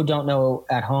for people who don't know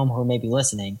at home who may be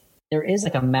listening, there is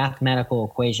like a mathematical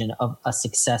equation of a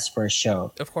success for a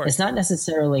show. Of course. It's not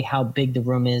necessarily how big the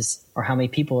room is or how many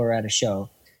people are at a show.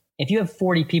 If you have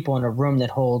 40 people in a room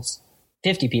that holds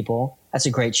 50 people, that's a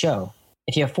great show.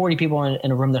 If you have 40 people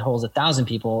in a room that holds 1,000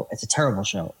 people, it's a terrible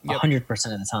show. 100%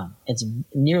 of the time. It's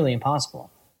nearly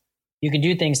impossible. You can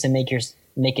do things to make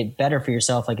it better for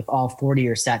yourself. Like if all 40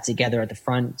 are sat together at the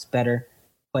front, it's better.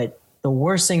 But the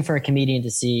worst thing for a comedian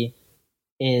to see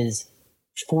is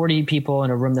 40 people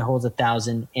in a room that holds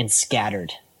 1,000 and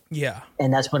scattered. Yeah.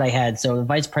 And that's what I had. So the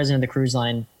vice president of the cruise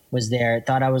line was there,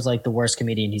 thought I was like the worst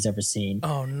comedian he's ever seen.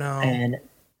 Oh, no. And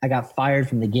I got fired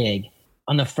from the gig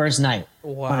on the first night.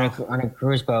 Wow. on a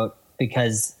cruise boat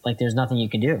because like there's nothing you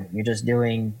can do. You're just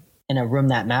doing in a room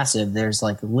that massive. There's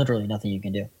like literally nothing you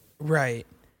can do. Right.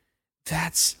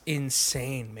 That's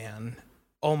insane, man.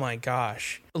 Oh my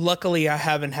gosh. Luckily, I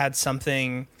haven't had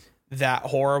something that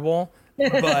horrible,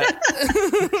 but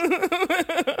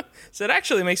so it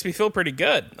actually makes me feel pretty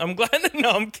good. I'm glad.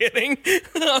 No, I'm kidding.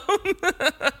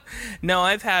 No,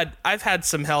 I've had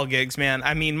some hell gigs, man.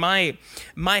 I mean, my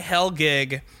hell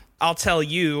gig, I'll tell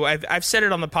you, I've said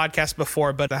it on the podcast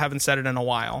before, but I haven't said it in a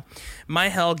while. My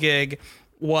hell gig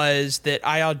was that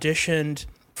I auditioned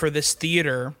for this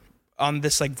theater on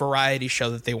this like variety show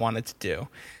that they wanted to do.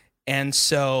 And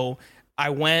so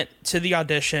I went to the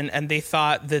audition and they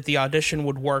thought that the audition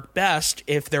would work best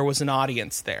if there was an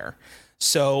audience there.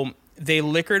 So they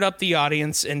liquored up the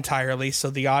audience entirely. So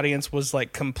the audience was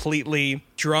like completely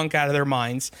drunk out of their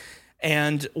minds.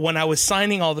 And when I was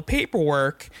signing all the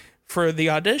paperwork for the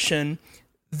audition,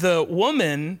 the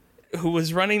woman who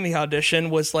was running the audition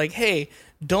was like, "Hey,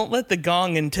 don't let the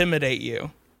gong intimidate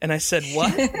you." And I said,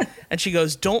 "What?" And she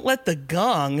goes, "Don't let the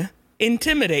gong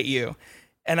intimidate you."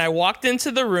 And I walked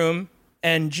into the room,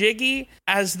 and Jiggy,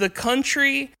 as the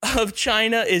country of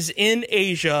China is in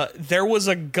Asia, there was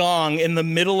a gong in the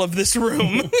middle of this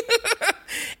room.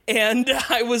 And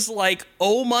I was like,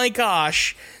 oh my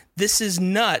gosh, this is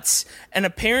nuts. And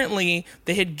apparently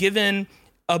they had given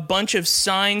a bunch of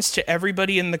signs to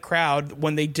everybody in the crowd.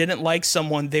 When they didn't like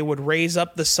someone, they would raise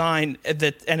up the sign and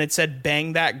it said,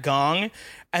 "Bang that gong."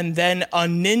 And then a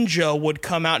ninja would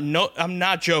come out. No, I'm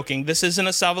not joking. This isn't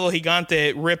a Sábado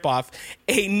Gigante ripoff.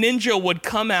 A ninja would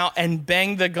come out and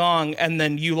bang the gong, and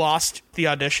then you lost the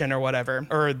audition or whatever,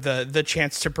 or the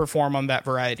chance to perform on that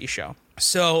variety show.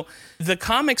 So the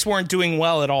comics weren't doing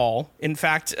well at all. In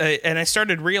fact, and I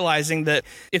started realizing that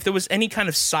if there was any kind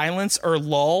of silence or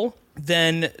lull,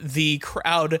 then the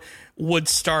crowd would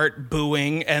start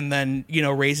booing and then,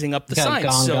 raising up the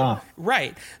signs. So,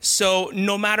 right. So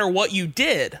no matter what you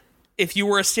did, if you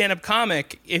were a stand-up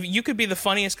comic, if you could be the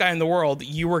funniest guy in the world,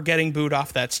 you were getting booed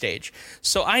off that stage.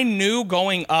 So I knew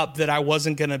going up that I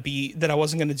wasn't going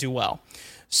to do well.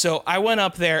 So I went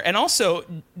up there, and also,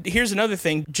 here's another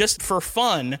thing, just for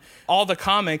fun, all the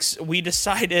comics, we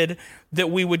decided that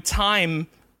we would time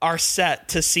our set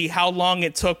to see how long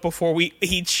it took before we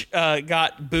each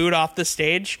got booed off the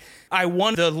stage. I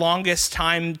won the longest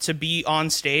time to be on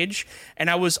stage, and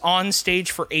I was on stage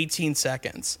for 18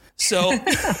 seconds. So,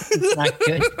 not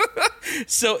good.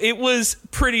 So it was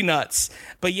pretty nuts.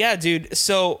 But yeah, dude.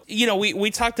 So, we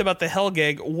talked about the Hell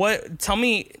gig. Tell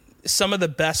me some of the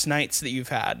best nights that you've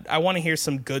had. I want to hear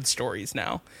some good stories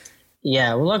now.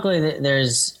 Yeah, well, luckily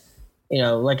there's,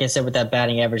 like I said, with that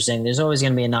batting average thing, there's always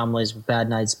going to be anomalies with bad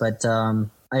nights. But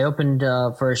I opened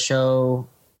for a show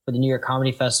for the New York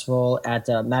Comedy Festival at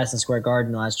Madison Square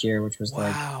Garden last year, which was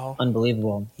like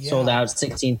unbelievable. Yeah. Sold out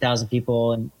 16,000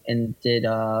 people, and did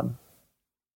the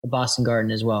Boston Garden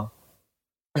as well.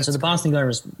 And so the Boston Garden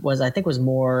was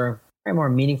more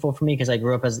meaningful for me because I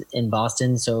grew up in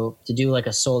Boston. So to do like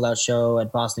a sold out show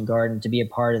at Boston Garden, to be a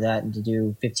part of that and to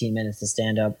do 15 minutes to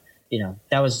stand up,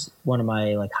 that was one of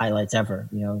my like highlights ever,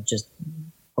 just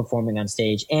performing on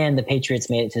stage. And the Patriots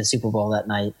made it to the Super Bowl that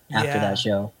night after that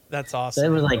show. That's awesome. So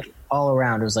it was like all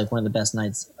around, it was like one of the best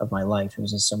nights of my life. It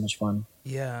was just so much fun.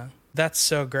 Yeah. That's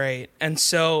so great. And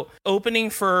so opening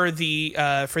for the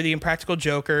Impractical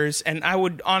Jokers, and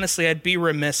I'd be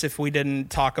remiss if we didn't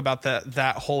talk about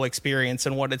that whole experience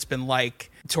and what it's been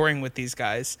like touring with these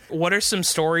guys. What are some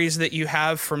stories that you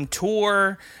have from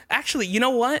tour? Actually, you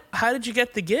know what? How did you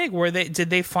get the gig? Did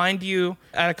they find you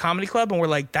at a comedy club and were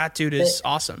like, that dude is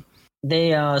awesome?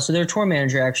 So their tour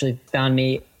manager actually found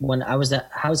me when I was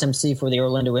at House MC for the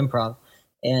Orlando Improv.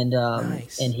 And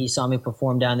nice. And he saw me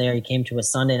perform down there. He came to a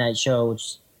Sunday night show,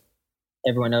 which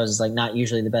everyone knows is like not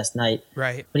usually the best night.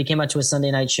 Right. But he came out to a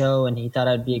Sunday night show, and he thought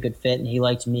I'd be a good fit, and he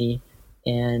liked me.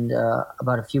 And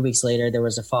about a few weeks later, there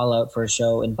was a fallout for a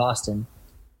show in Boston,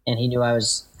 and he knew I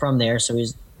was from there, so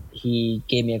he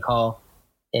gave me a call,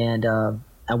 and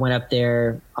I went up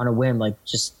there on a whim, like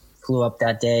just flew up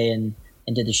that day and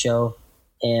did the show,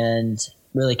 and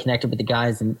really connected with the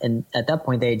guys. And at that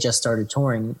point, they had just started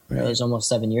touring. Right. It was almost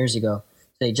 7 years ago.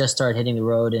 So they just started hitting the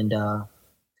road, and a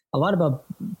lot about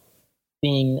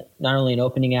being not only an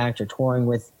opening act or touring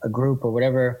with a group or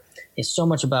whatever is so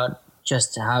much about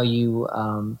just how you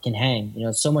can hang.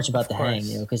 It's so much about the hang,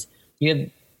 because you have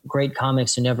great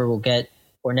comics who never will get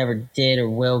or never did or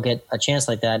will get a chance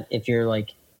like that. If you're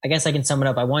like, I guess I can sum it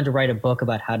up. I wanted to write a book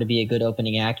about how to be a good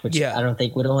opening act, which I don't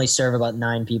think would only serve about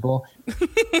 9 people.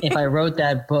 If I wrote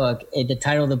that book, the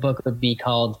title of the book would be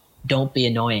called "Don't Be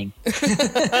Annoying."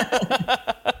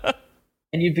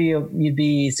 And you'd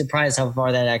be surprised how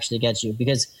far that actually gets you,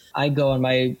 because I go on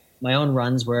my own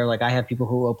runs where like I have people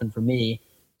who open for me,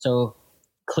 so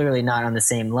clearly not on the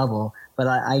same level, but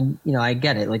I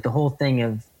get it. Like the whole thing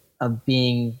of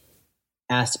being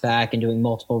asked back and doing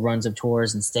multiple runs of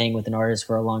tours and staying with an artist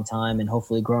for a long time and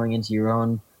hopefully growing into your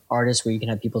own artist where you can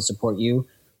have people support you.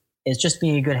 It's just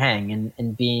being a good hang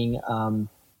and being,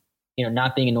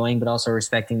 not being annoying, but also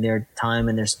respecting their time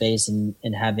and their space and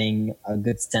having a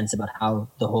good sense about how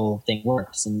the whole thing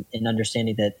works and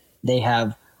understanding that they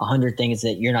have 100 things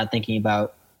that you're not thinking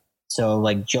about. So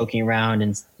like joking around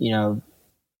and,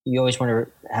 you always want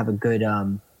to have a good,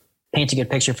 paint a good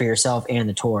picture for yourself and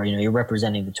the tour. You're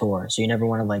representing the tour, so you never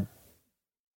want to like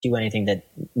do anything that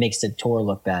makes the tour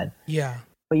look bad. Yeah.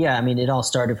 But yeah, I mean, it all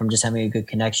started from just having a good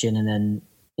connection and then,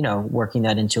 working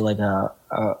that into like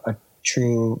a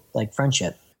true like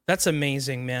friendship. That's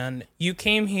amazing, man. You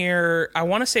came here, I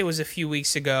want to say it was a few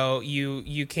weeks ago.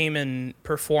 You came and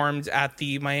performed at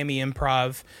the Miami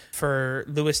Improv for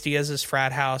Luis Diaz's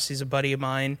frat house. He's a buddy of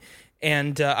mine.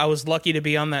 And I was lucky to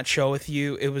be on that show with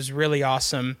you. It was really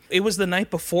awesome. It was the night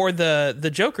before the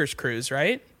Joker's Cruise,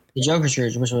 right? The Joker's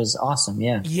Cruise, which was awesome,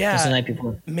 yeah. Yeah. It was the night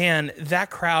before. Man, that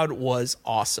crowd was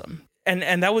awesome.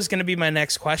 And that was going to be my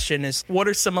next question is, what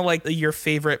are some of like your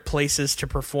favorite places to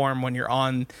perform when you're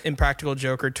on Impractical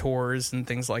Joker tours and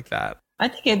things like that? I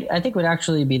think it would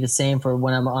actually be the same for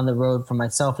when I'm on the road for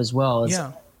myself as well.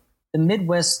 Yeah. The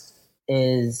Midwest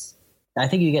is, I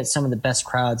think you get some of the best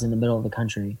crowds in the middle of the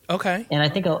country. Okay. And I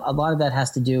think a lot of that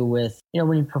has to do with,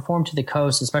 when you perform to the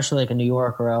coast, especially like in New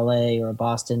York or LA or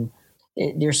Boston,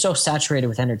 they're so saturated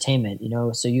with entertainment,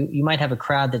 so you might have a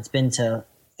crowd that's been to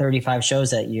 35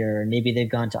 shows that year, and maybe they've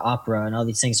gone to opera and all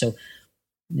these things. So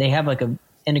they have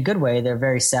in a good way, they're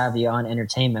very savvy on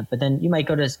entertainment. But then you might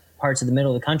go to parts of the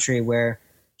middle of the country where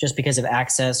just because of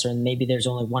access, or maybe there's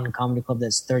only one comedy club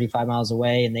that's 35 miles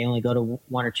away and they only go to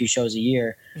 1 or 2 shows a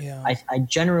year. Yeah. I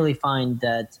generally find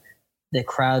that the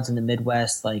crowds in the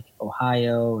Midwest, like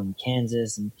Ohio and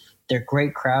Kansas, and they're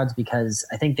great crowds because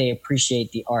I think they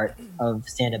appreciate the art of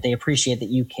stand-up. They appreciate that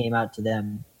you came out to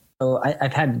them. So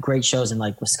I've had great shows in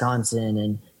like Wisconsin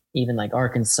and even like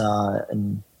Arkansas.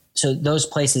 And so those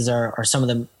places are some of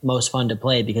the most fun to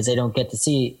play because they don't get to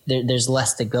see, there's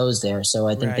less that goes there. So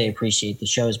I think they appreciate the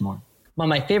shows more. One of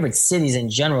my favorite cities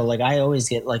in general, like I always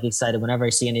get like excited whenever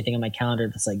I see anything on my calendar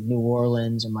that's like New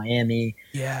Orleans or Miami.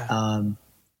 Yeah.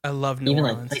 I love New Orleans. Even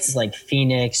like places like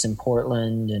Phoenix and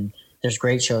Portland, and there's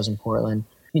great shows in Portland.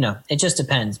 It just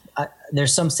depends.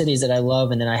 There's some cities that I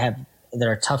love and then I have that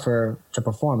are tougher to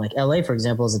perform. Like LA, for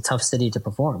example, is a tough city to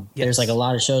perform. Yes. There's like a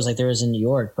lot of shows like there is in New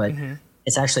York, but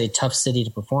it's actually a tough city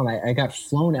to perform. I got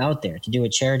flown out there to do a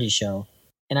charity show.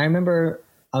 And I remember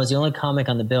I was the only comic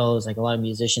on the bill. It was like a lot of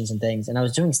musicians and things. And I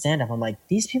was doing stand-up. I'm like,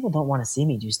 these people don't want to see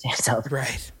me do stand-up.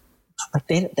 Right.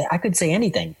 Like I could say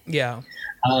anything. Yeah.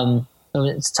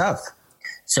 It's tough.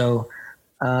 So,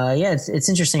 it's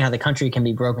interesting how the country can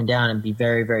be broken down and be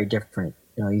very, very different.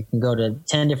 You can go to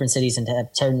 10 different cities and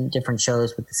have 10 different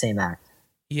shows with the same act.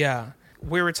 Yeah.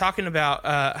 We were talking about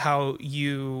how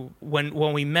you,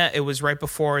 when we met, it was right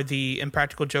before the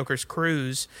Impractical Jokers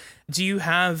cruise. Do you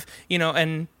have,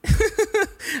 and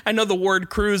I know the word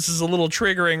cruise is a little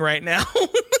triggering right now.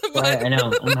 But, I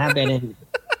know. I'm happy I didn't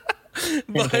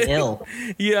get ill.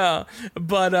 Yeah.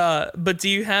 But do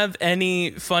you have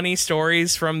any funny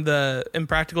stories from the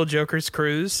Impractical Jokers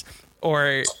cruise?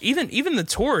 Or even the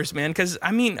tours, man, because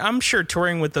I'm sure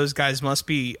touring with those guys must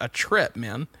be a trip,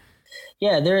 man.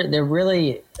 Yeah, they're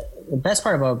really, the best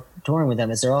part about touring with them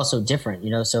is they're also different,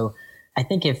 So I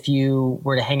think if you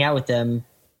were to hang out with them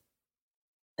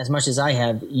as much as I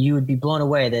have, you would be blown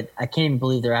away that I can't even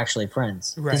believe they're actually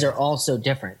friends because they're all so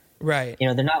different. Right.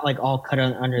 They're not like all cut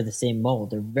under the same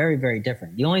mold. They're very, very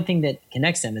different. The only thing that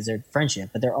connects them is their friendship,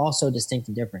 but they're all so distinct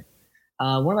and different.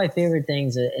 One of my favorite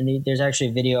things, and there's actually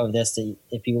a video of this that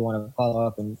if people want to follow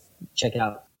up and check it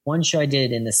out. One show I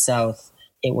did in the South,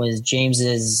 it was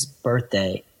James's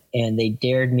birthday, and they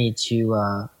dared me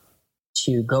to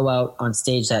go out on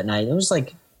stage that night. It was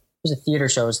a theater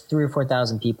show. It was 3,000 or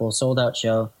 4,000 people, sold out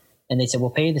show, and they said, "We'll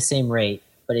pay you the same rate,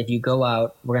 but if you go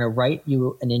out, we're going to write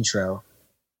you an intro.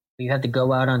 You have to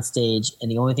go out on stage, and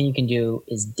the only thing you can do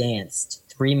is dance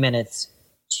 3 minutes."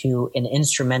 To an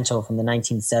instrumental from the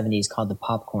 1970s called the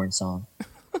Popcorn Song.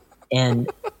 And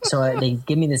so they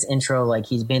give me this intro, like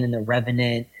he's been in The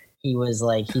Revenant.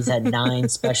 He's had 9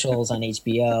 specials on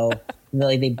HBO.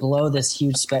 They blow this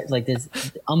huge, this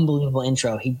unbelievable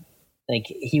intro. He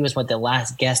was the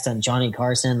last guest on Johnny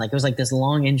Carson. It was this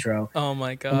long intro. Oh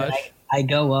my gosh. I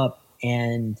go up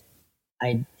and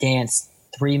I dance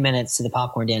 3 minutes to the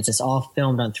popcorn dance. It's all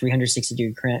filmed on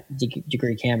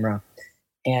 360-degree camera.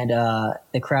 And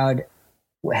the crowd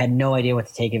had no idea what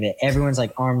to take of it. Everyone's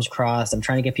arms crossed. I'm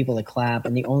trying to get people to clap,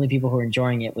 and the only people who were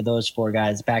enjoying it were those 4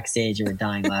 guys backstage who were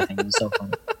dying laughing. It was so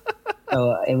funny.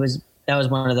 So that was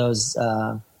one of those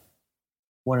a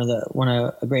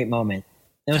great moment.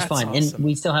 It was fun, awesome. And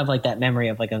we still have that memory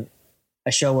of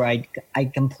a show where I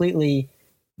completely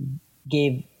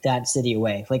gave that city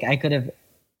away. I could have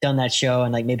done that show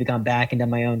and maybe gone back and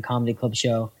done my own comedy club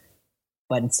show,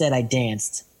 but instead I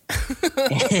danced.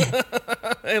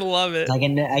 I love it. I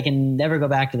can never go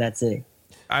back to that city.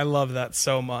 I love that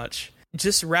so much.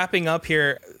 Just wrapping up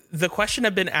here, the question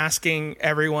I've been asking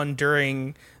everyone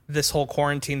during this whole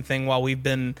quarantine thing while we've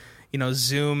been,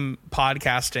 Zoom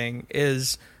podcasting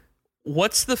is,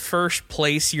 what's the first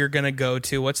place you're going to go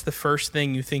to? What's the first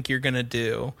thing you think you're going to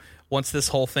do once this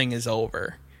whole thing is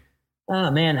over?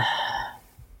 Oh man,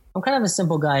 I'm kind of a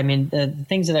simple guy. I mean, the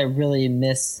things that I really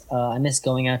miss, I miss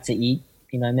going out to eat.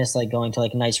 I miss like going to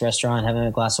like a nice restaurant, having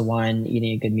a glass of wine,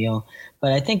 eating a good meal.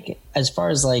 But I think as far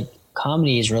as like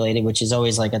comedy is related, which is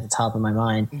always like at the top of my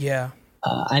mind, Yeah.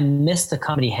 I miss the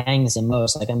comedy hangs the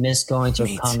most. Like I miss going to a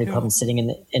Me comedy too. club and sitting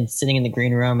in the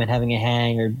green room and having a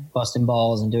hang or busting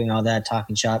balls and doing all that,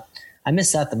 talking shop. I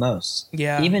miss that the most.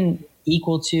 Yeah. Even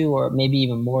equal to or maybe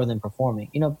even more than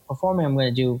performing. Performing I'm going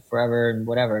to do forever and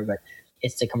whatever, but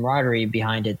it's the camaraderie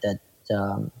behind it that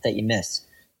you miss.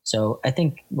 So I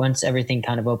think once everything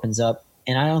kind of opens up,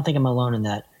 and I don't think I'm alone in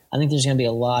that. I think there's going to be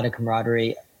a lot of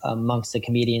camaraderie amongst the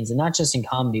comedians, and not just in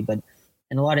comedy, but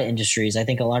in a lot of industries. I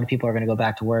think a lot of people are going to go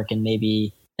back to work and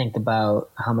maybe think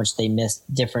about how much they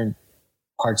missed different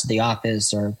parts of the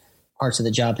office or parts of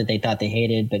the job that they thought they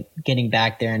hated, but getting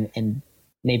back there and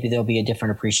maybe there'll be a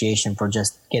different appreciation for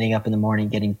just getting up in the morning,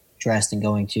 getting dressed and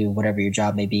going to whatever your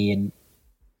job may be and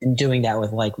doing that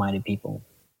with like-minded people.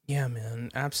 Yeah,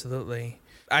 man, absolutely.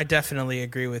 I definitely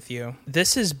agree with you.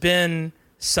 This has been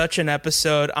such an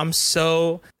episode. I'm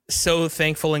so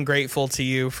thankful and grateful to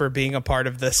you for being a part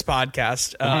of this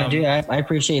podcast. Dude, I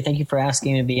appreciate it. Thank you for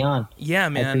asking me to be on. Yeah,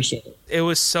 man. I appreciate it. It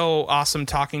was so awesome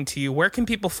talking to you. Where can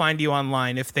people find you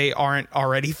online if they aren't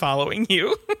already following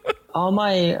you? All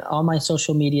my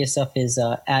social media stuff is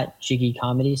at Jiggy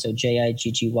Comedy, so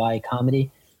Jiggy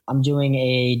Comedy. I'm doing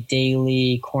a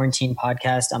daily quarantine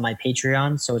podcast on my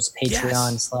Patreon, so it's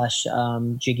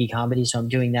Patreon / Jiggy Comedy. So I'm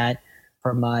doing that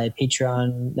for my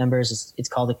Patreon members. It's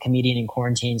called A Comedian in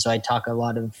Quarantine. So I talk a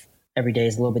lot of every day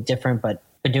is a little bit different, but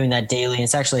doing that daily, and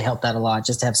it's actually helped out a lot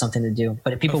just to have something to do.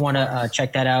 But if people want to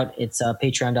check that out, it's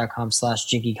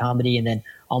patreon.com/Jiggy Comedy, and then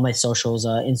all my socials,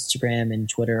 Instagram and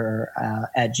Twitter are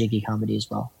at Jiggy Comedy as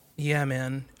well. Yeah,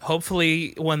 man.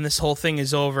 Hopefully when this whole thing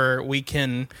is over, we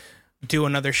can do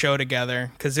another show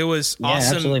together, because it was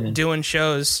awesome doing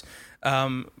shows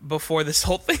before this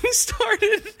whole thing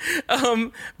started.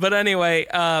 But anyway,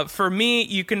 for me,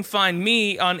 you can find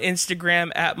me on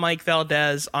Instagram at Mike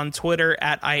Valdez, on Twitter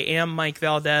at I am Mike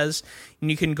Valdez, and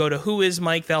you can go to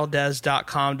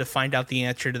whoismikevaldez.com to find out the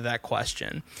answer to that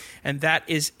question. And that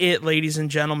is it, ladies and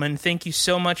gentlemen. Thank you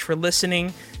so much for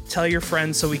listening. Tell your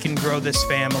friends so we can grow this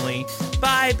family.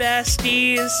 Bye,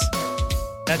 besties.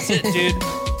 That's it, dude.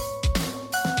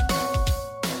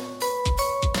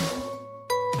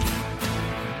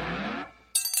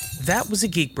 That was a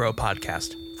Geek Bro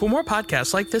podcast. For more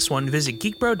podcasts like this one, visit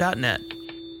geekbro.net.